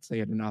I can't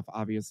say it enough,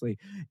 obviously.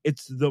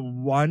 It's the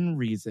one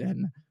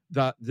reason,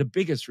 the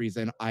biggest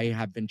reason I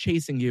have been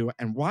chasing you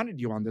and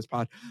wanted you on this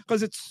pod,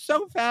 because it's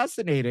so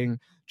fascinating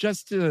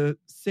just to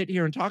sit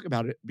here and talk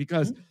about it,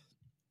 because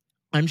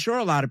I'm sure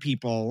a lot of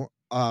people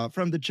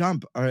from the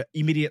jump are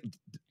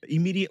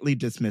immediately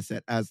dismiss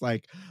it as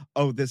like,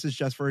 oh, this is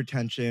just for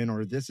attention,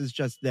 or this is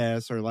just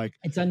this, or like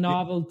it's a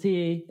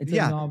novelty. It's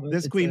a novelty.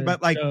 This queen,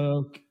 but like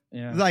joke.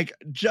 Yeah. Like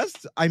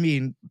just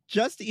even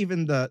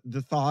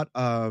the thought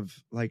of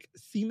like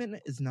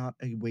semen is not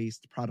a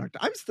waste product.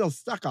 I'm still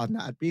stuck on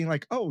that, being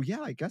like, oh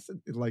yeah, I guess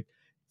it's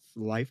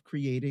life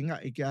creating,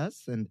 I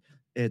guess, and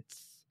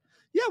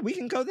we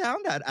can go down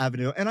that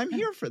avenue, and I'm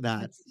here for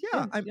that.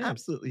 I'm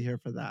absolutely here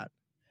for that.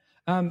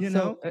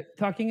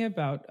 Talking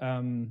about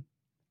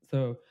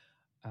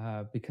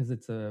because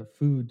it's a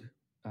food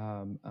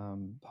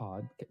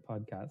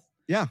podcast.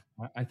 Yeah,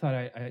 I thought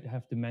I'd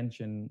have to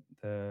mention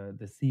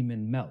the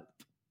semen melt.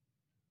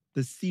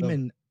 The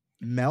semen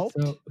melt?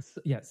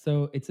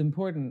 So it's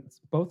important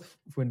both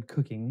when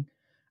cooking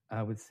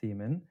with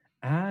semen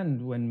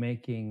and when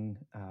making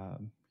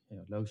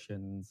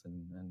lotions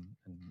and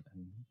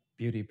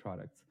beauty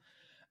products.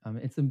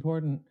 It's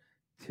important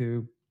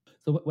to...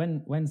 So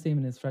when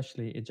semen is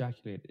freshly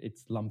ejaculated,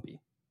 it's lumpy.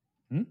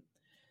 And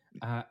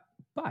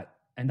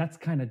that's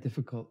kind of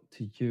difficult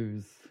to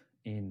use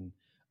in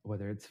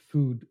whether it's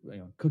food,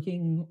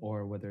 cooking,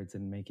 or whether it's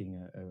in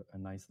making a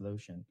nice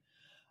lotion.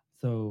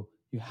 So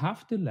you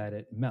have to let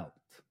it melt.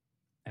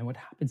 And what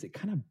happens, it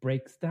kind of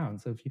breaks down.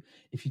 So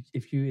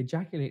if you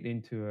ejaculate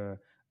into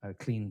a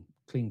clean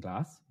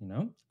glass,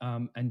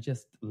 and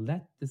just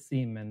let the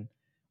semen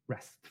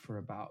rest for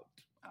about,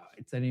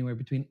 it's anywhere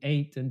between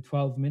 8 and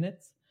 12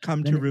 minutes.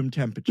 Come to room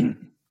temperature.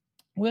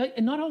 Well,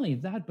 and not only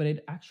that, but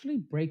it actually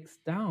breaks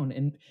down,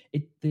 and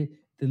the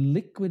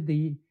liquid,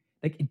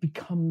 it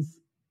becomes...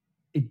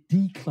 it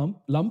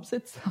lumps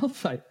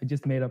itself. I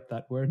just made up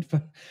that word,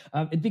 but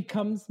it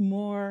becomes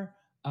more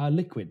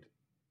liquid.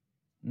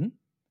 And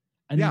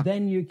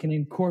then you can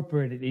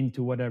incorporate it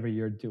into whatever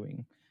you're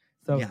doing.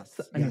 So yes.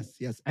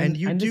 And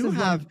you do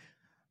have...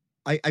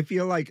 I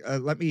feel like,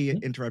 let me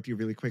interrupt you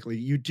really quickly.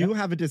 You do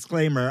have a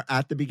disclaimer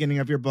at the beginning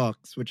of your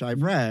books, which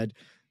I've read,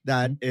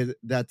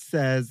 that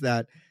says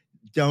that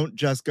don't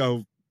just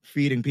go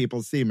feeding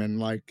people semen,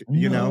 like,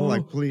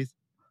 like, please.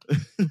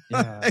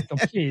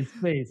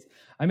 Please.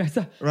 I mean,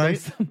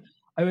 right?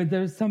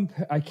 There's some.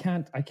 I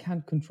can't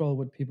control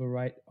what people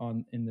write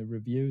in the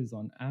reviews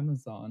on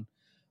Amazon,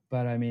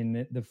 but I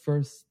mean, the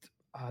first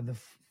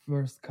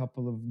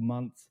couple of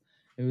months,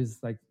 it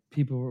was like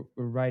people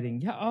were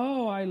writing,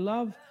 I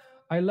love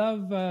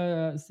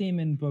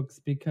semen books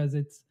because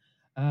it's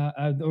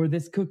or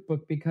this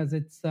cookbook because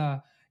it's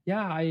I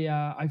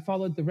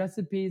followed the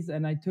recipes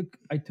and I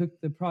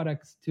took the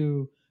products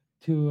to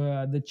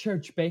the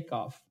church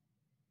bake-off.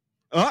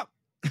 Oh.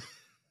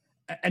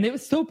 And it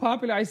was so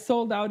popular, I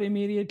sold out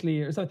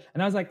immediately or so.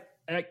 And I was like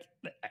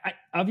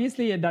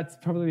obviously that's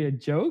probably a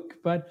joke,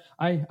 but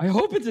I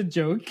hope it's a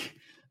joke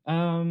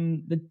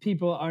that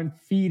people aren't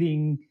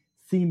feeding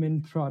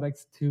semen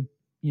products to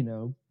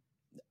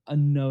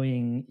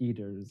unknowing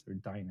eaters or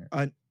diners.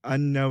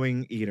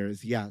 Unknowing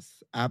eaters,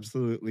 yes,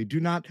 absolutely.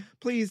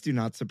 Please do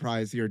not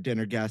surprise your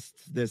dinner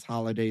guests this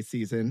holiday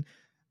season.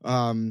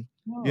 Without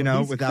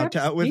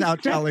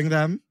telling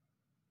them.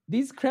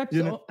 These crepes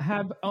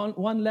have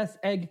one less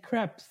egg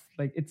crepes.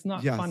 Like, it's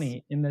not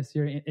funny unless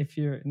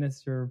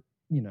you're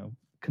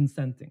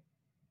consenting.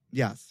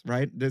 Yes,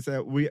 right.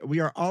 We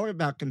are all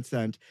about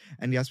consent,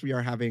 and yes, we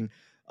are having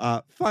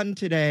fun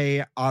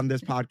today on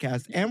this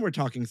podcast, and we're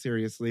talking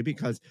seriously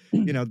because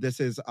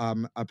this is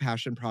a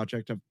passion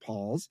project of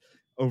Paul's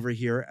over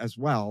here as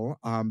well.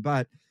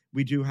 But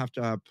we do have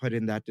to put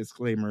in that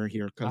disclaimer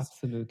here because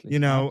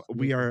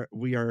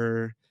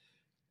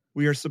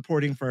we are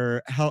supporting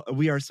for health.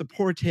 We are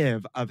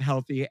supportive of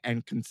healthy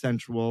and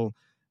consensual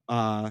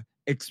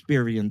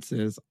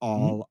experiences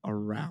all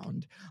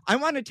around. I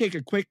want to take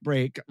a quick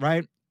break,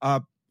 right?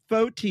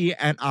 Fotie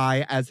and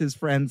I, as his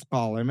friends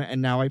call him,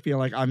 and now I feel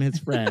like I'm his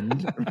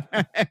friend,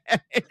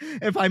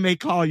 if I may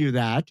call you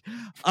that.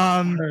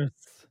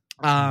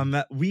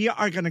 We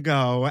are going to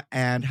go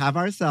and have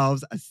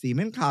ourselves a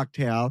semen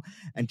cocktail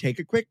and take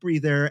a quick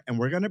breather, and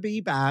we're going to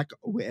be back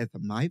with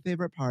my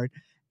favorite part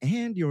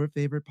and your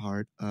favorite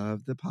part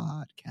of the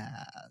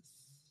podcast.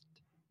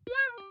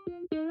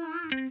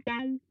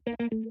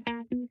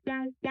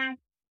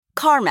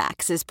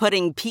 CarMax is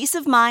putting peace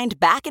of mind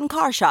back in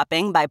car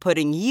shopping by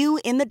putting you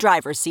in the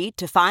driver's seat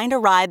to find a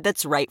ride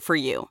that's right for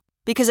you.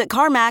 Because at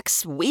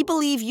CarMax, we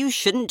believe you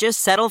shouldn't just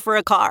settle for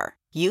a car.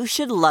 You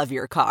should love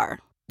your car.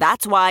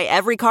 That's why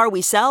every car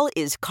we sell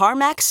is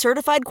CarMax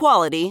certified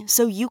quality,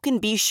 so you can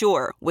be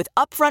sure with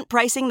upfront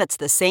pricing that's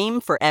the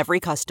same for every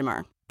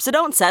customer. So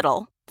don't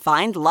settle.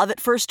 Find love at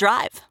first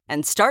drive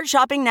and start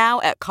shopping now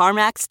at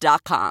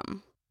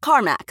CarMax.com.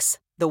 CarMax,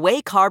 the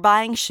way car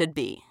buying should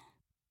be.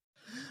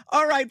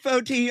 All right,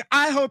 Fotie,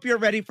 I hope you're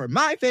ready for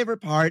my favorite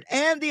part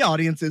and the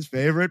audience's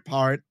favorite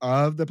part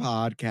of the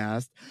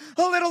podcast.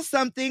 A little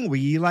something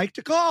we like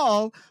to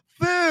call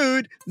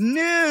Food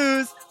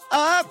News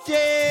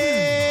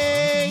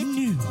Update.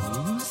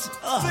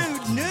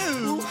 Food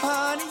news,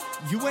 honey.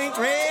 You ain't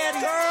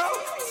ready, girl?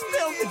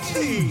 Spill the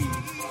tea.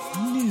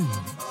 News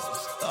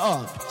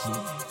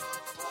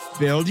Update.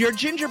 Build your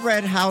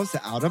gingerbread house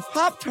out of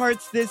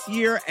Pop-Tarts this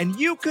year, and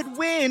you could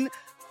win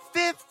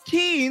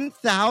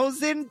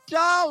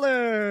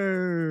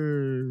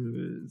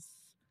 $15,000.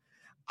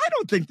 I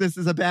don't think this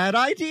is a bad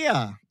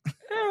idea.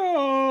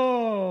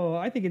 Oh,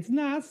 I think it's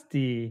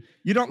nasty.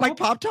 You don't like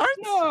Pop-Tarts?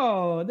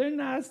 No, they're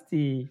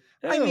nasty.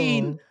 I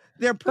mean,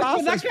 they're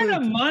processed. For that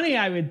kind of money,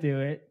 I would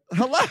do it.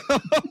 Hello.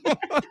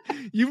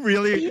 You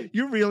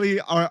really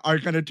are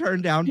going to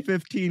turn down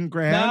 15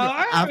 grand? No,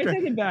 I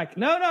take it back.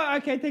 No,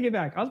 I can't take it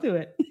back. I'll do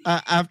it.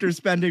 After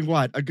spending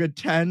what, a good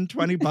 10,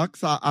 20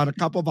 bucks on a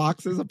couple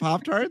boxes of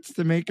Pop-Tarts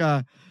to make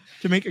a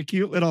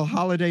cute little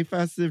holiday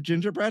festive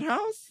gingerbread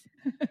house?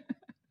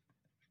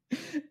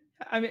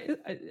 I mean,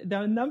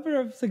 the number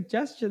of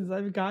suggestions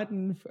I've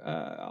gotten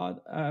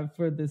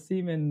for the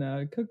semen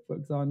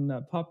cookbooks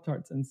on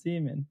Pop-Tarts and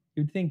semen,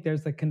 you'd think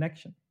there's a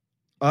connection.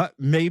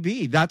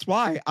 Maybe. That's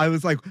why I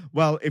was like,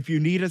 well, if you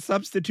need a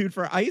substitute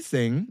for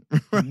icing,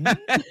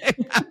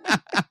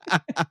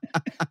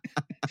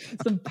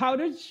 some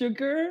powdered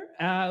sugar,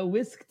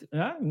 whisked.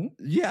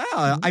 Yeah,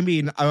 I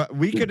mean,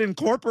 we could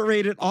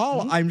incorporate it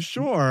all, I'm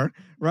sure,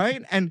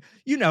 right? And,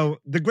 you know,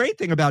 the great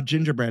thing about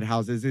gingerbread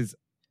houses is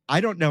I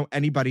don't know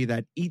anybody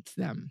that eats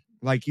them.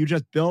 Like, you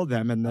just build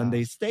them and then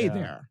they stay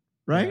there,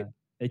 right? Yeah.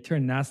 They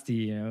turn nasty,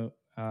 you know,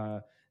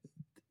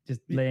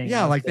 just laying.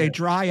 Yeah, like they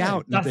dry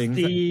out and dusty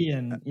things.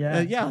 And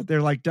yeah,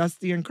 they're like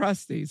dusty and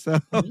crusty. So,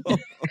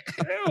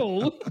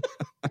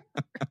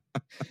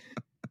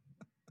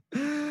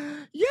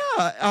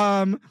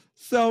 yeah.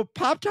 So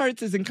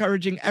Pop-Tarts is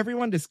encouraging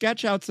everyone to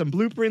sketch out some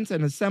blueprints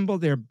and assemble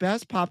their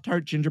best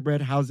Pop-Tart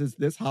gingerbread houses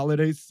this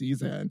holiday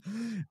season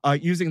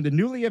using the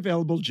newly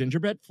available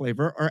gingerbread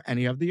flavor or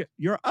any of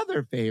your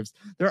other faves.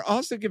 They're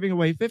also giving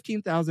away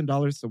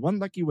 $15,000 to one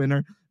lucky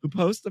winner who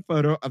posts a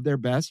photo of their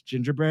best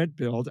gingerbread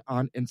build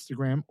on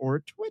Instagram or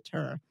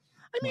Twitter.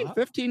 I mean,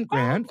 15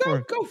 grand.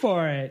 Go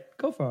for it.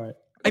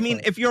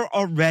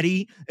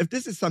 If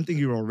this is something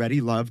you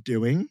already love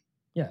doing.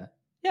 Yeah,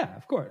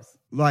 of course.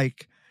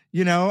 Like,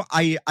 you know,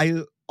 I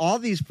all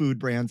these food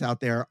brands out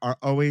there are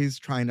always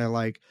trying to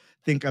like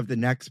think of the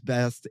next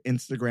best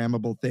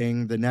Instagrammable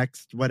thing, the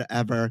next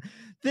whatever.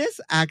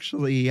 This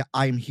actually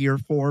I'm here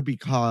for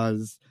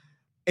because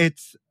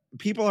it's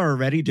people are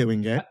already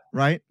doing it,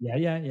 right?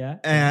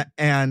 Yeah.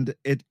 And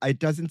it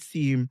doesn't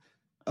seem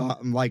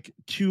like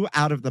too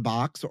out of the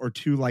box or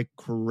too like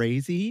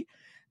crazy.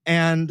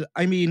 And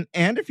I mean,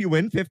 and if you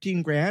win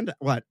 15 grand,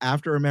 what,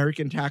 after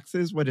American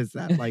taxes, what is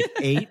that? Like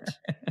 8?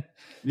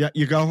 Yeah,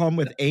 you go home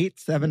with 8,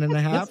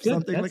 7.5,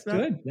 something like that.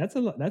 That's good. That's a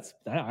lot.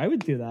 I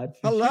would do that.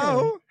 Hello,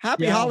 sure.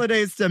 Happy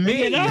holidays to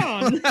me.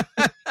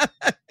 That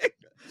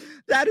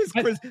is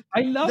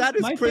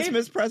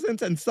Christmas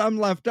presents and some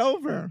left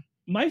over.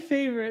 My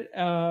favorite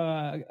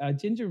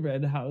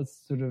gingerbread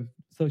house sort of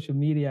social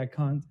media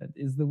content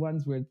is the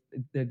ones where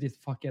they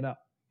just fuck it up.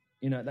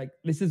 You know, like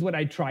this is what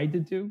I tried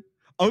to do.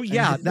 Oh,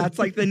 yeah, that's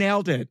like the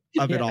nailed it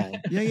of it all.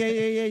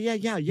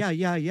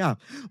 Yeah.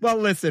 Well,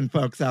 listen,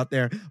 folks out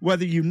there,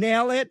 whether you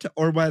nail it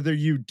or whether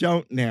you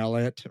don't nail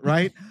it,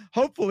 right?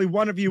 Hopefully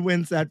one of you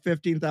wins that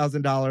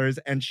 $15,000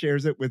 and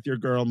shares it with your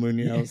girl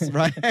Munoz,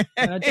 right?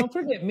 Don't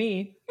forget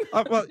me.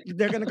 Well,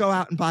 they're going to go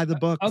out and buy the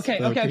books. Okay.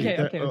 All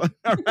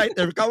right,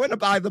 they're going to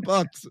buy the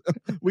books.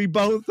 We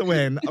both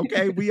win,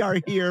 okay? We are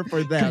here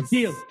for this.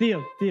 Deal.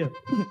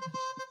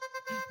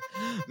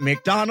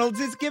 McDonald's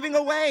is giving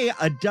away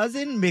a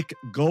dozen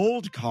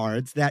McGold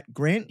cards that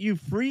grant you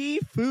free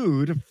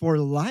food for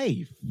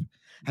life.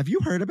 Have you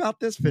heard about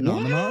this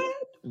phenomenon?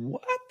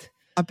 What?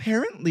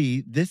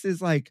 Apparently, this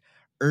is like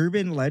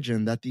urban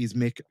legend that these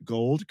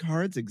McGold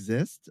cards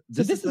exist.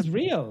 This is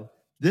real.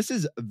 This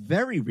is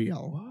very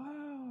real.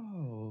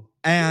 Wow.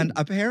 And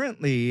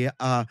apparently,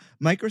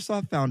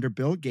 Microsoft founder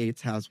Bill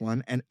Gates has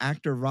one, and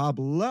actor Rob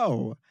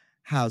Lowe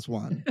has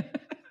one.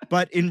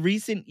 But in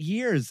recent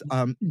years,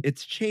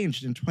 it's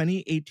changed. In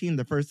 2018,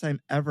 the first time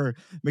ever,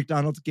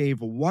 McDonald's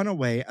gave one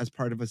away as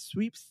part of a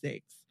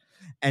sweepstakes.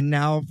 And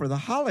now for the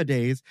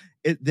holidays,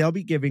 they'll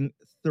be giving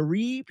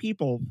 3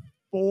 people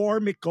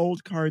 4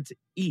 McGold cards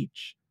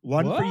each.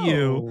 One for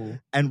you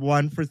and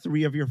one for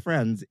 3 of your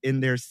friends in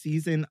their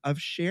season of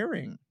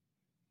sharing.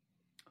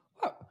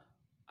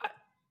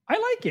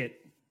 I like it.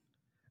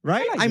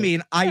 Right? I like it.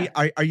 mean,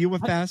 are you a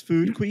fast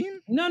food queen?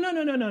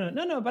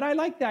 No. But I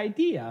like the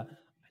idea.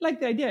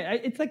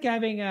 It's like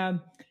having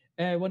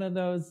one of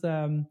those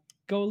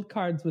gold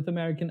cards with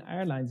American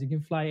Airlines. You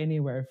can fly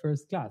anywhere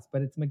first class,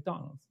 but it's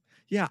McDonald's.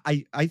 Yeah,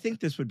 I think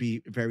this would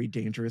be very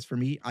dangerous for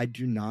me. I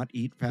do not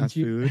eat fast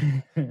food.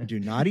 I do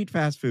not eat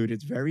fast food.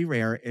 It's very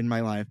rare in my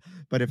life.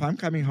 But if I'm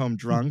coming home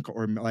drunk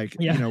or like,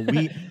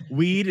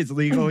 weed is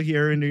legal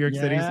here in New York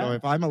City. So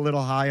if I'm a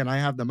little high and I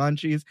have the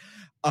munchies,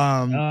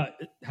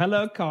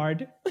 hello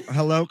card.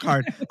 Hello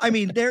card. I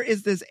mean, there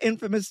is this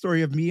infamous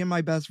story of me and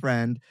my best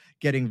friend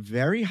getting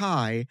very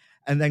high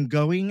and then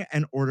going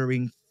and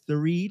ordering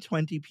 3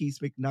 20-piece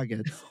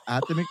McNuggets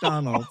at the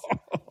McDonald's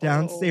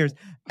downstairs.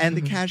 And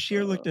the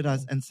cashier looked at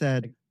us and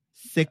said,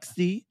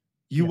 60?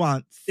 You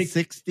want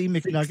 60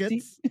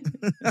 McNuggets?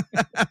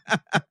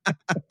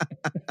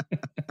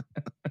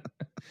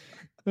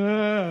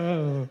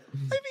 Oh.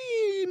 I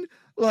mean,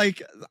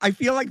 like, I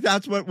feel like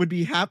that's what would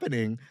be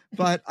happening.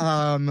 But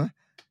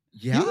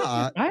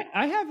yeah.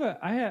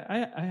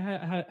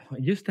 I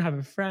used to have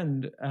a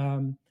friend.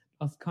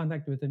 Lost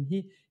contact with him.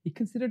 He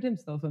considered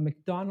himself a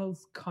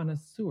McDonald's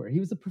connoisseur. He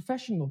was a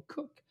professional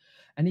cook,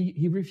 and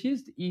he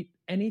refused to eat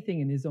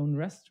anything in his own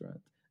restaurant.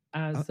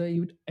 So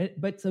he'd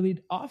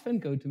often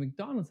go to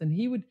McDonald's, and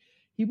he would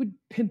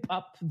pimp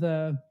up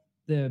the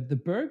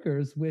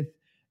burgers with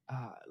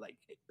like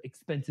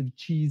expensive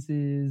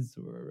cheeses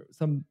or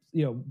some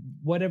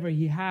whatever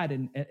he had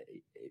in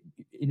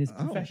his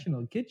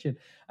professional kitchen,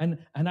 and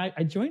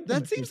I joined.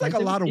 That seems like a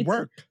lot of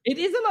work. It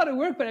is a lot of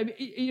work, but I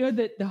mean,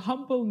 the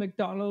humble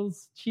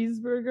McDonald's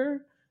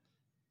cheeseburger,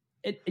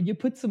 you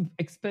put some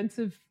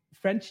expensive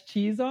French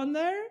cheese on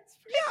there.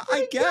 Yeah,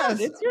 I guess.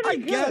 It's really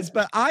good.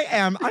 But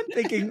I'm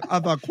thinking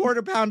of a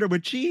quarter pounder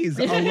with cheese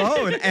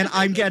alone, and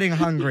I'm getting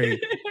hungry.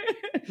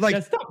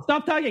 Like,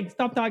 stop talking.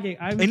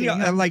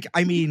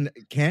 I mean,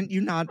 can't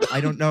you not?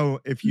 I don't know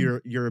if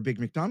you're a big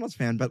McDonald's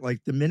fan, but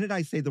like the minute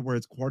I say the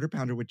words quarter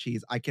pounder with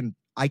cheese, I can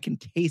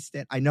taste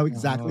it. I know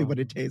exactly what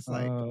it tastes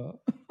like.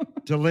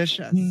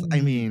 Delicious.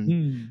 I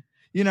mean,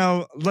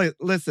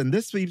 listen,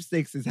 this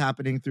sweepstakes is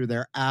happening through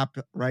their app,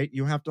 right?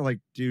 You have to like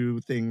do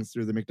things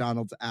through the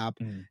McDonald's app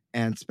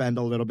and spend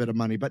a little bit of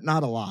money, but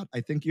not a lot. I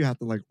think you have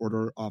to like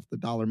order off the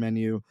dollar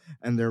menu,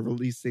 and they're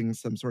releasing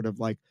some sort of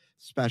like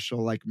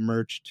special like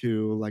merch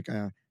to like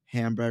a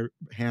hamburger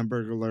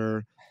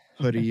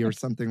hoodie or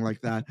something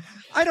like that.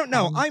 I don't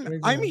know.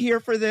 I'm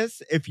here for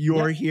this. If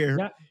you're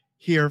here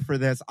for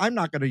this, I'm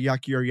not going to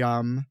yuck your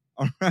yum.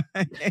 All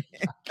right.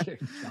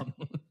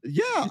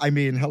 Yeah, I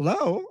mean,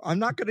 hello. I'm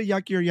not going to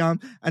yuck your yum.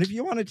 And if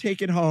you want to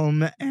take it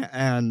home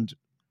and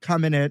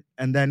come in it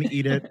and then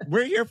eat it,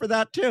 we're here for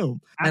that too.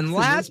 Absolutely. And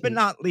last but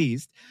not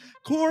least,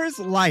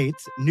 Coors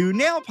Light's new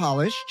nail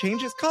polish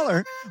changes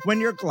color when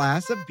your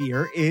glass of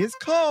beer is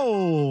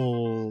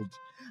cold.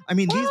 I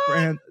mean,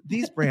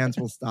 these brands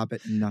will stop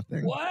at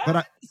nothing.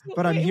 What?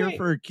 But I'm here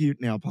for a cute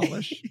nail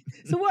polish.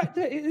 So what?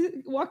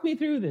 Walk me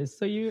through this.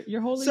 So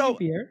you're holding a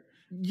beer.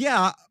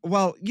 Yeah,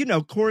 well,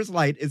 Coors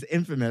Light is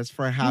infamous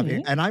for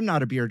having, and I'm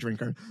not a beer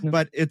drinker,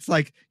 but it's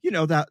like,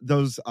 that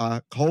those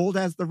cold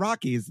as the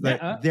Rockies,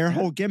 their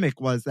whole gimmick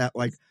was that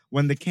like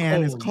when the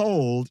can is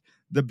cold,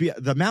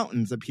 the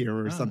mountains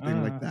appear or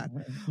something like that.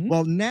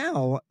 Well,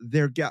 now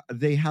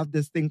they have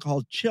this thing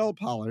called chill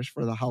polish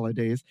for the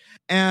holidays,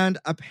 and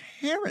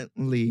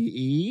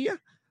apparently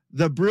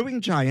the brewing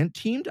giant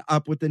teamed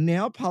up with the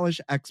nail polish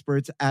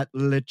experts at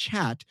Le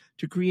Chat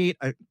to create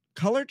a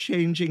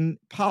color-changing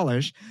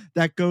polish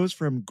that goes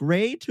from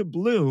gray to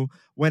blue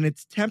when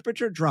its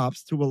temperature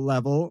drops to a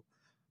level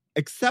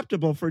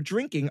acceptable for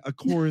drinking a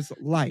Coors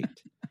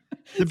Light.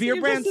 The beer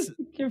brand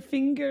stick your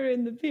finger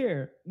in the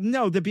beer.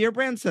 No, the beer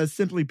brand says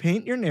simply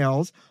paint your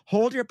nails,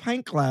 hold your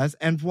pint glass,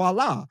 and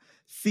voila.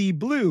 See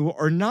blue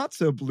or not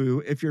so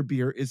blue if your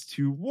beer is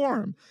too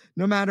warm.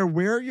 No matter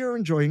where you're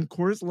enjoying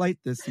Coors Light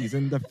this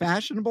season, the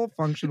fashionable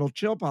functional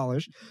chill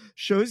polish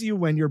shows you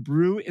when your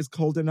brew is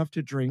cold enough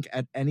to drink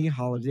at any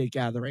holiday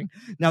gathering.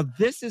 Now,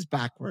 this is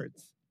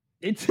backwards.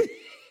 It's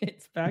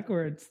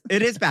backwards.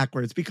 It is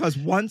backwards because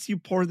once you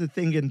pour the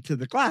thing into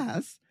the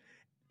glass,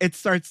 it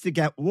starts to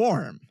get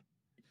warm.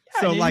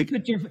 Yeah, so like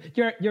you put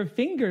your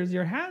fingers,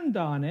 your hand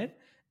on it,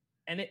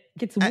 and it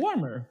gets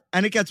warmer.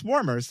 And it gets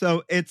warmer.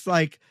 So it's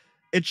like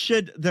it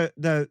should the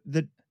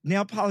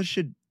nail polish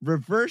should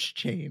reverse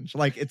change.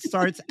 Like it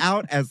starts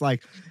out as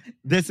like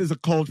this is a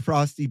cold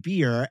frosty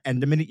beer,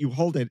 and the minute you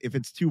hold it, if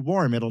it's too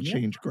warm, it'll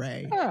change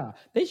gray. Yeah,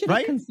 they should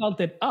have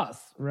consulted us,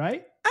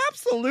 right?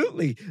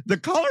 Absolutely. The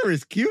color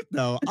is cute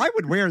though. I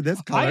would wear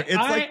this color.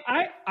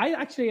 I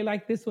actually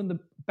like this one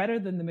better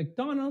than the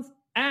McDonald's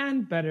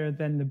and better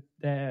than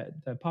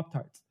the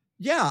Pop-Tarts.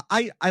 Yeah,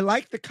 I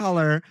like the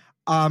color.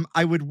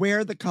 I would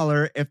wear the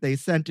color if they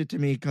sent it to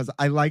me because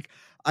I like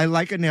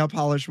a nail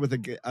polish with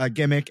a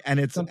gimmick, and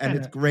it's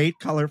great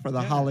color for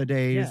the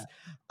holidays. Yeah.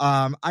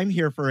 I'm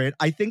here for it.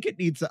 I think it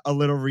needs a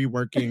little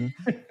reworking.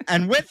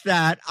 And with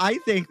that, I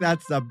think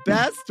that's the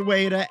best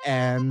way to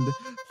end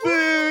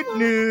Food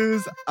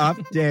News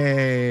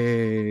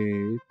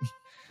Update.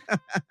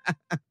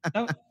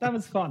 That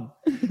was fun.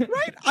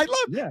 Right? I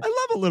love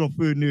a little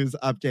food news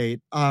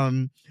update.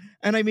 And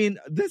I mean,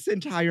 this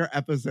entire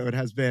episode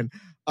has been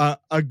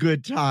a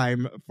good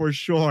time for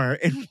sure,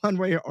 in one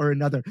way or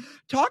another.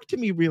 Talk to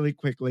me really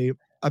quickly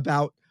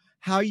about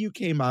how you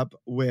came up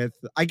with,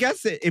 I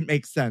guess it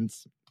makes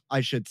sense,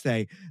 I should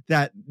say,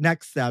 that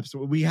next steps,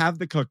 we have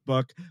the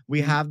cookbook,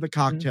 we have the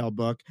cocktail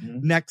book.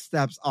 Next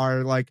steps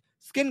are like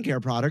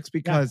skincare products,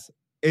 because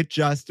it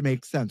just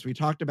makes sense. We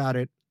talked about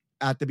it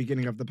at the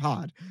beginning of the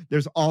pod.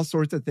 There's all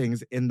sorts of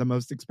things in the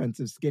most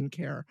expensive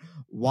skincare.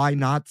 Why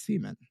not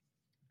semen?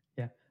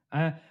 Yeah.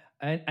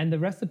 And the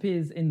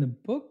recipes in the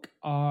book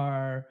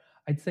are,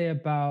 I'd say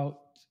about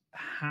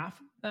half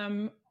of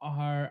them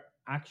are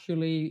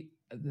actually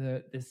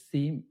the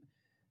semen.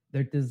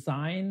 They're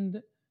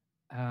designed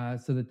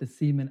so that the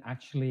semen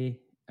actually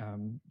sort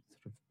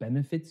of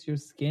benefits your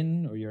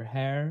skin or your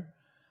hair.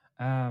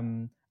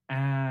 And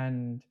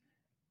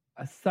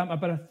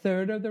about a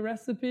third of the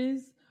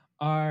recipes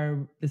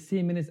are, the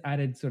semen is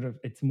added sort of,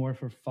 it's more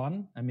for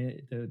fun. I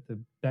mean, the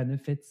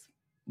benefits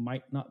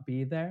might not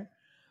be there,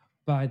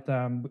 but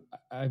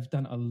I've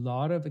done a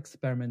lot of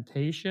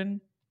experimentation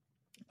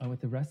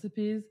with the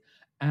recipes,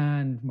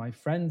 and my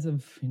friends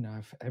have,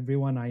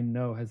 everyone I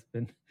know has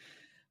been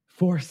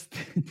forced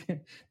to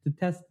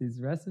test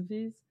these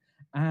recipes,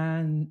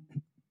 and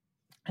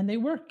they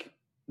work.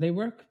 They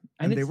work.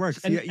 And they work.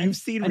 So you've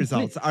seen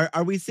results.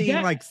 Are we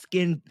seeing like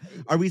skin?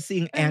 Are we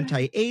seeing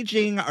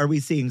anti-aging? Are we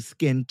seeing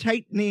skin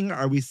tightening?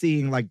 Are we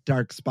seeing like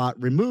dark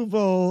spot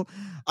removal?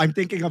 I'm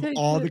thinking of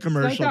all the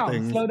commercial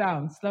things. Slow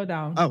down.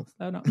 Oh.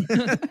 Slow down.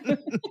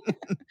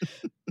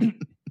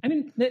 I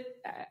mean,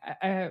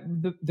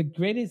 the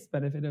greatest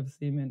benefit of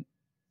semen,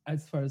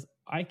 as far as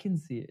I can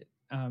see it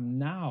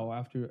now,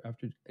 after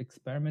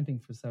experimenting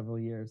for several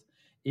years,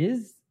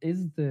 is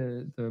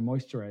the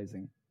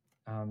moisturizing.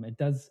 It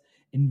does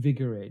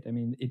invigorate. I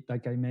mean,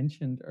 like I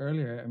mentioned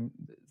earlier,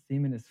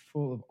 semen is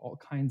full of all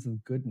kinds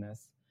of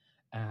goodness,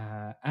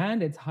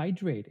 and it's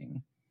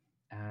hydrating.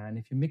 And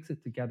if you mix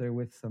it together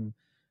with some,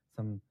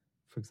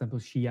 for example,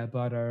 shea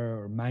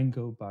butter or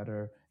mango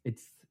butter,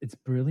 it's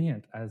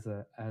brilliant as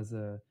a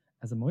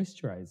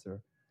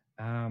moisturizer.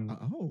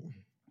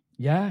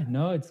 Yeah,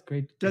 no, it's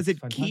great. Does it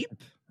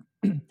keep?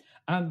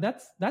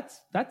 That's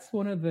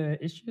one of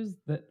the issues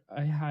that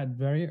I had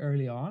very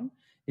early on.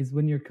 Is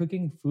when you're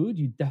cooking food,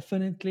 you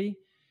definitely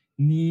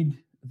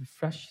need the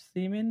fresh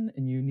semen,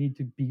 and you need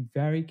to be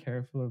very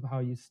careful of how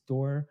you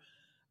store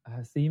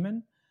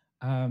semen.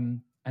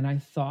 And I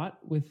thought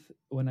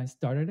when I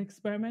started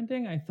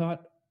experimenting, I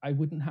thought I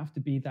wouldn't have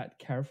to be that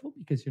careful,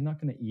 because you're not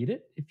going to eat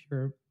it if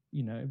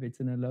if it's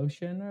in a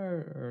lotion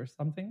or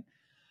something.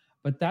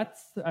 But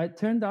it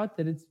turned out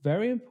that it's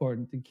very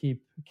important to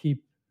keep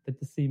that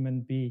the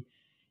semen be.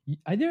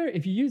 Either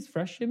if you use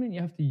fresh semen, you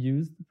have to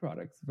use the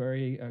products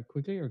very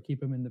quickly or keep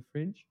them in the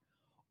fridge,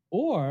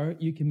 or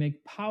you can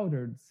make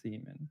powdered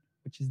semen,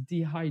 which is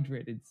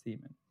dehydrated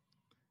semen.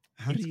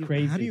 How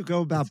do you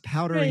go about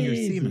powdering your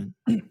semen?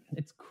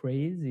 It's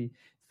crazy.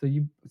 So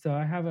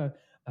I have a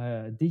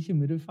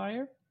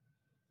dehumidifier,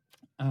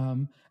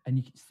 and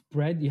you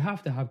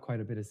have to have quite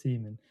a bit of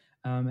semen,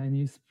 and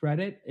you spread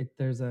it.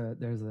 There's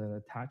an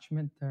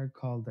attachment there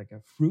called like a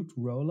fruit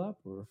roll up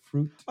or a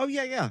fruit. Oh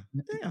yeah.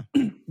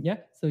 Yeah.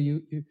 So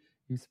you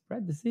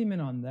spread the semen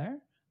on there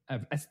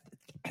as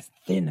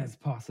thin as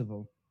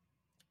possible,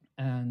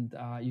 and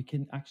you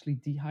can actually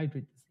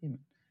dehydrate the semen.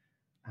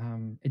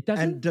 It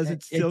doesn't. And does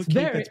it still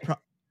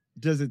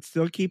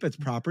keep its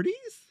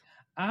properties?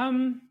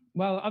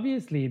 Well,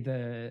 obviously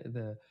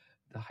the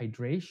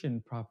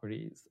hydration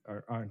properties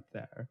aren't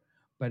there,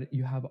 but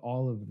you have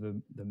all of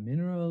the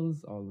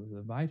minerals, all of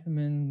the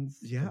vitamins.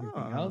 Yeah.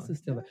 Everything else is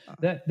still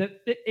there.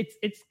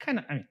 It's kind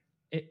of. I mean,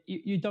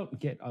 you don't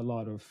get a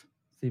lot of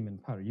semen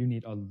powder. You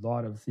need a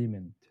lot of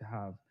semen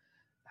to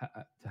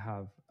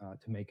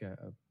make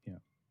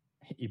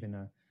even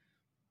a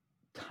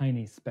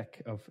tiny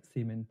speck of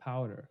semen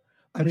powder.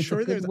 But I'm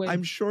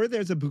sure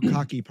there's a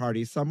bukkake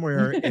party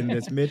somewhere in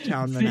this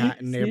Midtown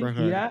Manhattan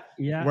neighborhood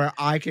where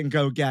I can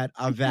go get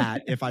a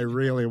vat if I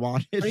really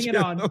wanted to.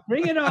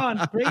 Bring it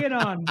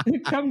on.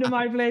 Come to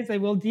my place. I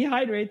will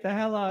dehydrate the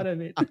hell out of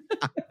it.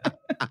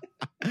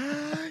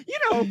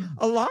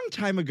 A long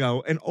time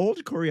ago, an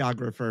old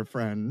choreographer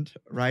friend,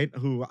 right,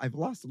 who I've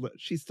lost,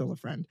 she's still a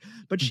friend,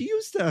 but she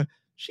used to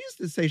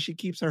say she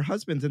keeps her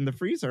husband's in the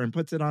freezer and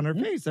puts it on her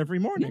face every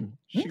morning.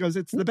 She goes,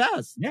 it's the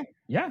best.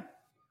 Yeah.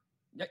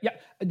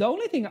 The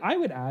only thing I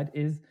would add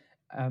is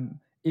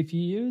if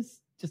you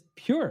use just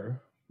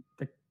pure,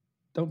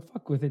 don't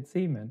fuck with it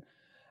semen,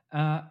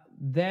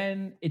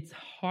 then it's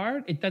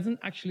hard. It doesn't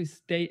actually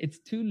stay. It's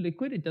too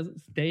liquid. It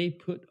doesn't stay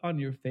put on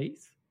your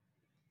face.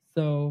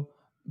 So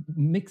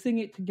mixing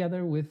it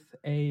together with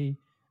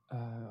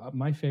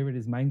my favorite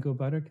is mango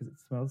butter because it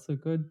smells so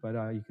good. But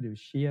you could do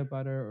shea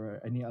butter or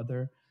any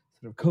other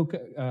sort of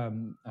coconut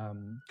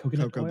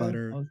oil,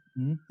 butter.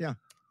 Yeah,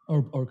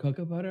 or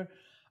cocoa butter.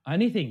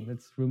 Anything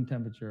that's room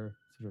temperature,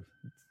 sort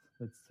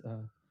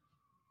of,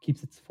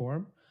 keeps its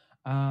form.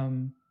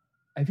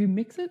 if you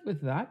mix it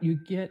with that, you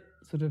get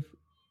sort of,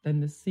 then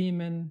the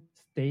semen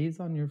stays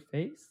on your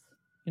face.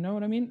 You know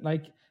what I mean?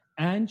 Like,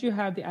 and you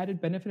have the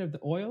added benefit of the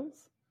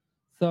oils.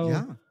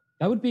 So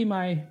that would be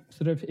my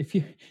sort of, if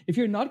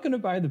you're not going to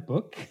buy the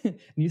book and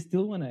you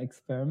still want to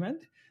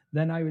experiment,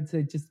 then I would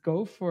say just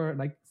go for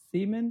like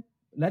semen,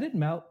 let it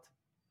melt,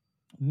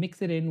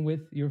 mix it in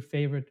with your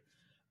favorite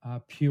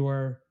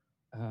pure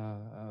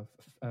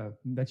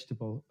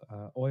vegetable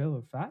oil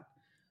or fat,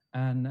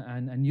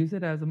 and use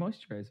it as a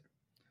moisturizer.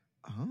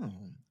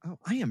 Oh,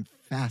 I am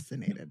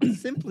fascinated,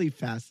 simply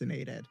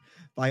fascinated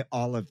by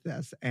all of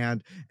this.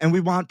 And we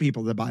want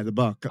people to buy the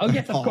book. Oh,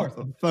 yes, of course.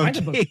 Buy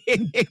the book.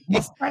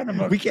 Must buy the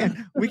book.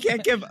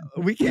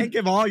 We can't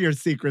give all your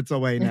secrets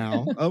away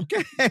now.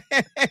 Okay.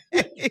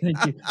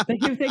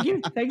 Thank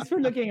you. Thanks for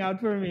looking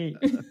out for me.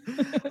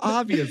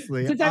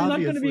 Obviously. Since I'm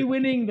not going to be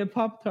winning the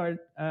Pop-Tart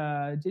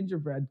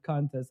gingerbread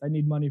contest, I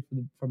need money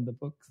from the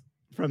books.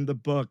 From the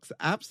books.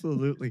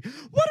 Absolutely.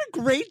 What a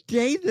great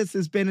day this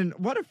has been, and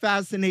what a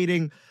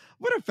fascinating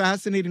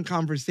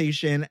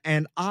conversation.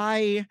 And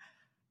I'm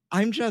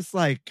just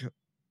like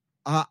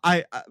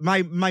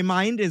my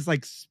mind is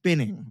like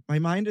spinning. My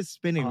mind is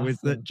spinning Awesome.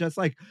 with just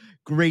like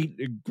great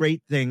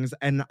things.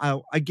 And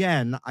I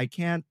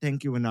can't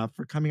thank you enough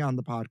for coming on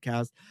the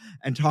podcast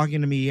and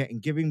talking to me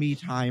and giving me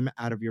time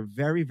out of your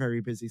very,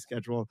 very busy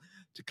schedule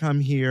to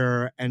come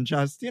here and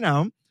just,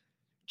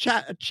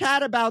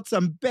 chat about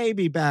some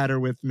baby batter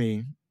with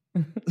me.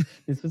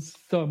 This was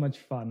so much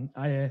fun.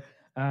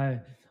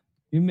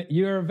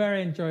 You're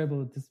very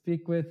enjoyable to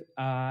speak with,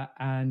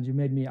 and you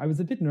made me. I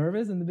was a bit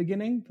nervous in the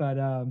beginning, but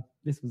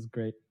this was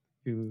great.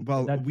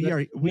 We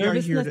are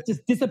here to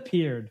just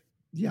disappeared.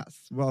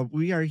 Yes. Well,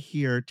 we are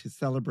here to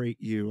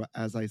celebrate you,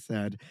 as I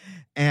said,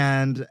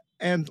 and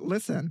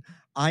listen.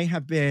 I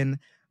have been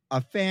a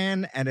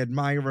fan and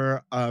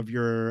admirer of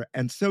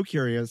and so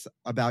curious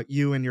about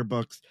you and your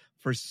books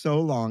for so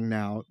long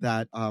now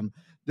that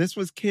this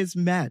was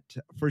Kismet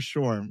for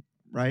sure,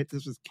 right?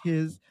 This was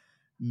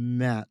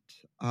Kismet.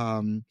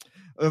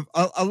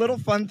 A little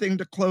fun thing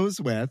to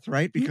close with,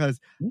 right? Because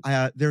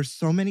there's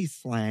so many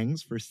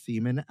slangs for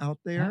semen out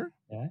there.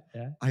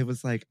 Yeah. I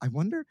was like, I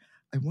wonder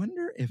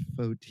if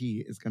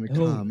Fotie is going to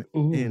come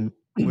in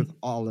with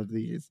all of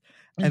these.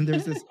 And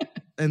there's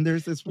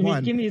this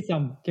one. Give me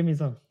some.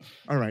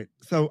 All right.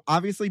 So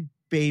obviously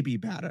baby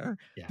batter.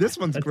 Yeah, this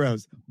one's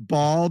gross.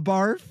 Ball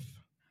barf.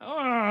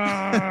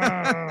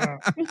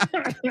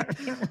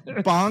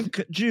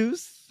 Bonk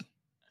juice.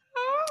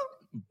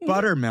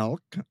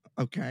 Buttermilk.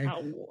 Okay.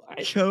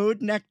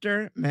 Chode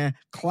nectar. Meh.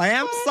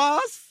 Clam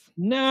sauce.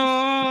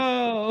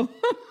 No.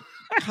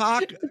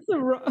 Cock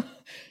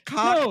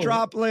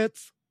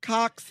droplets.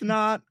 Cock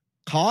snot.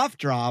 Cough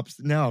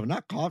drops. No,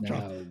 not cough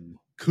drops.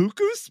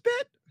 Cuckoo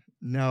spit.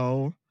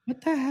 No.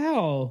 What the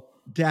hell?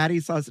 Daddy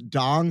sauce.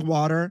 Dong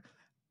water.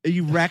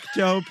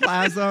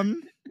 Erectoplasm.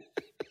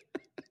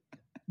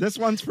 This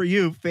one's for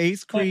you.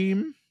 Face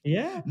cream.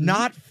 Yeah.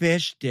 Not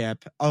fish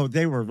dip. Oh,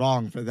 they were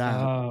wrong for that.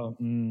 Oh,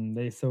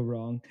 they're so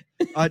wrong.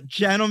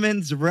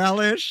 Gentleman's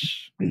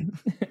relish.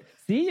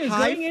 See, you're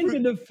going into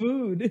the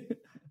food.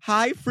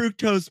 High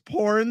fructose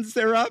corn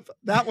syrup.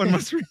 That one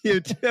was for you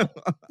too.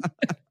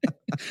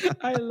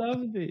 I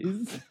love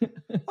these.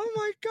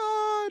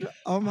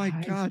 Oh my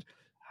God.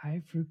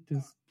 High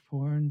fructose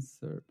corn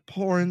syrup.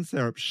 Corn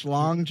syrup.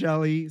 Schlong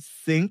jelly.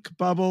 Sink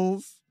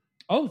bubbles.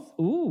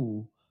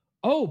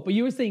 Oh, but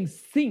you were saying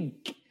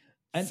sink.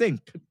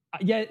 Sink.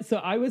 Yeah, so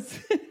I was,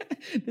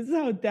 this is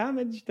how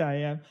damaged I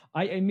am.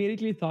 I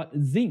immediately thought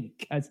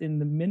zinc, as in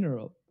the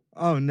mineral.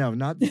 Oh, no,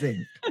 not zinc.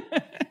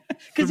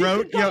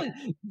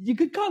 You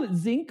could call it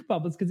zinc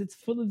bubbles because it's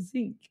full of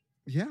zinc.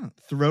 Yeah.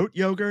 Throat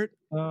yogurt.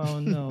 Oh,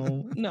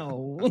 no.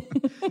 What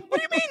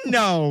do you mean,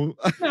 no?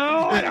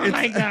 No, I don't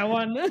like that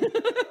one.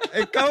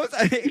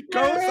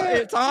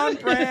 It's on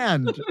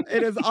brand.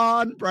 It is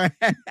on brand.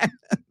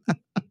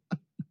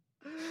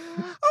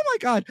 Oh my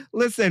God.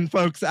 Listen,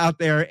 folks out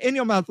there, In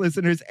Your Mouth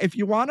listeners, if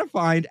you want to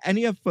find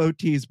any of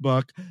Fotie's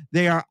book,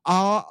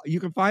 you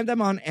can find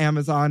them on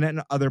Amazon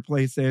and other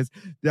places.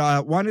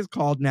 One is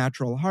called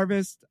Natural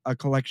Harvest, a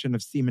collection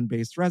of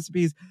semen-based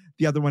recipes.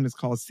 The other one is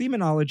called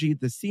Semenology,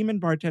 the Semen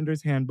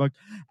Bartender's Handbook.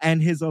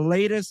 And his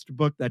latest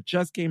book that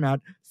just came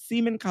out,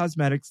 Semen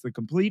Cosmetics, the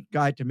complete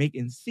guide to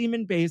making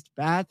semen-based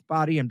bath,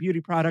 body, and beauty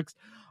products,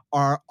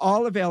 are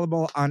all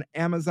available on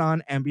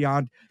Amazon and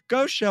beyond.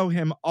 Go show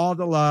him all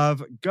the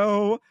love.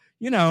 Go,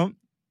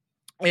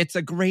 it's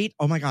a great,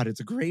 oh my God, it's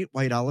a great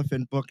white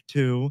elephant book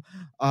too.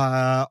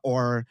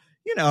 Or,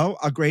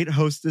 a great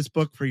hostess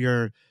book for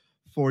your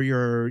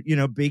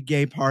big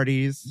gay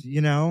parties,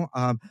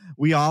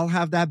 we all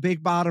have that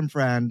big bottom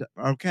friend.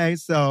 Okay.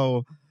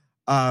 So,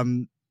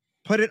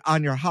 put it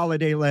on your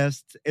holiday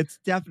list. It's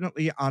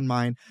definitely on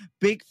mine.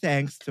 Big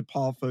thanks to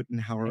Paul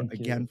Photenhauer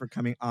again for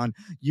coming on.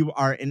 You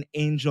are an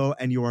angel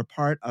and you are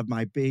part of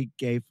my big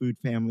gay food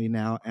family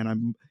now. And I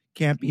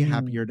can't be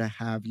happier to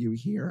have you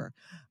here.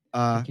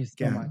 Thank you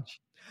so much.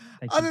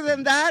 Other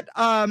than that,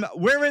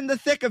 we're in the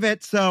thick of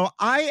it. So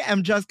I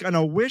am just going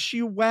to wish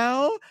you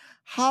well,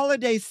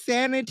 holiday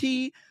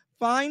sanity,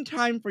 find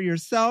time for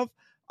yourself.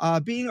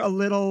 Being a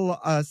little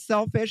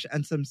selfish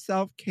and some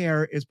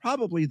self-care is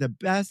probably the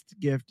best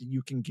gift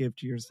you can give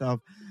to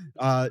yourself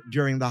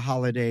during the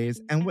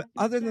holidays. And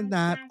other than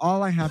that,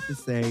 all I have to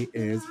say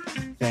is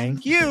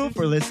thank you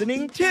for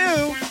listening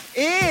to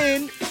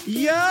In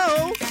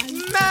Yo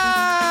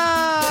Mouth.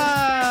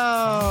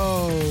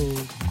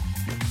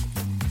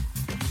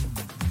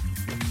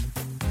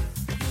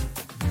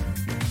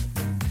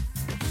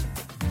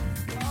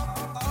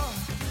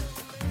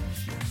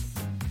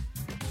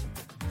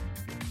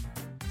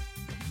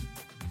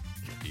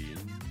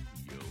 In your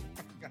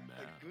Got the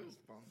mouth.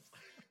 goosebumps.